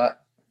you're like.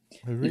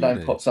 Really? Your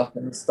name pops up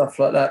and stuff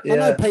like that. Yeah. I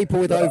know people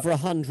with over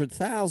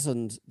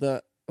 100,000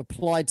 that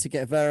applied to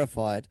get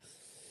verified.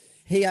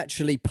 He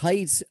actually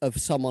paid of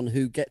someone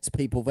who gets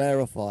people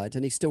verified,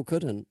 and he still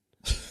couldn't.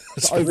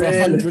 Over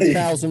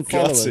 100,000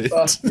 followers.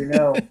 Fucking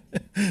hell.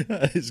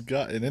 That is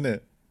gutting, isn't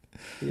it?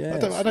 Yeah. I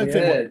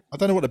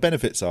don't know what the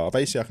benefits are.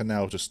 Basically, I can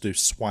now just do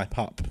swipe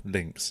up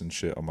links and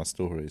shit on my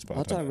stories, but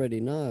I don't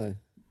really know.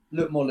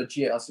 Look more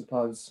legit, I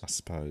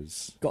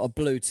suppose. Got a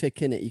blue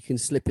tick in it. You can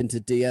slip into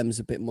DMs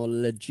a bit more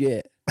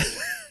legit.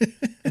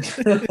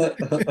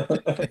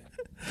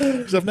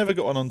 Because I've never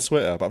got one on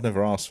Twitter, but I've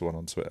never asked for one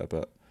on Twitter.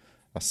 But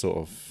I sort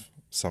of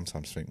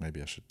sometimes think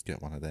maybe I should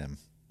get one of them.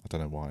 I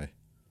don't know why.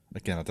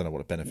 Again, I don't know what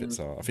the benefits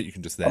are. I think you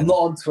can just then. I'm not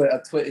on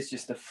Twitter. Twitter's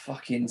just a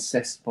fucking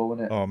cesspool,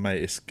 isn't it? Oh,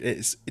 mate,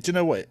 it's. Do you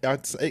know what?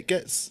 It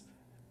gets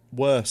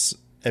worse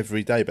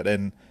every day, but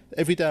then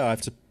every day I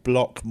have to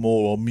block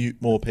more or mute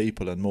more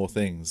people and more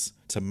things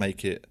to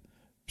make it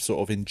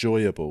sort of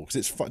enjoyable. Because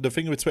it's the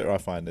thing with Twitter I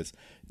find is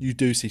you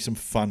do see some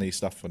funny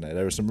stuff on there.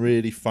 There are some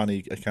really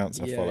funny accounts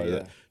I follow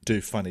that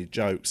do funny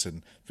jokes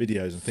and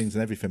videos and things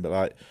and everything. But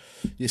like,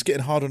 it's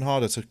getting harder and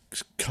harder to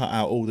cut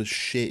out all the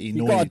shitty noise.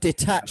 You've got to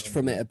detach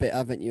from it a bit,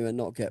 haven't you, and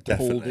not get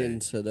pulled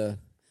into the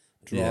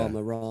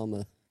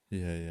drama.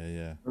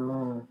 Yeah.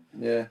 Oh,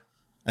 yeah.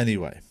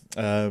 Anyway,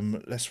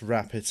 let's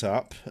wrap it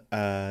up,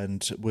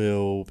 and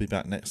we'll be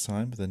back next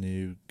time with a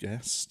new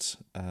guest.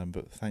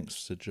 But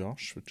thanks to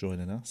Josh for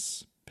joining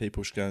us.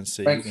 People should go and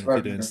see you if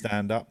you're doing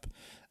stand-up.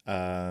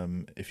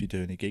 If you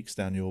do any gigs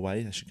down your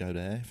way, they should go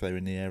there if they're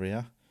in the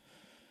area.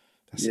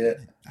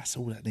 That's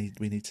all that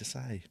we need to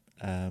say.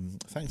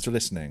 Thanks for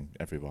listening,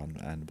 everyone,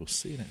 and we'll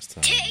see you next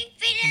time.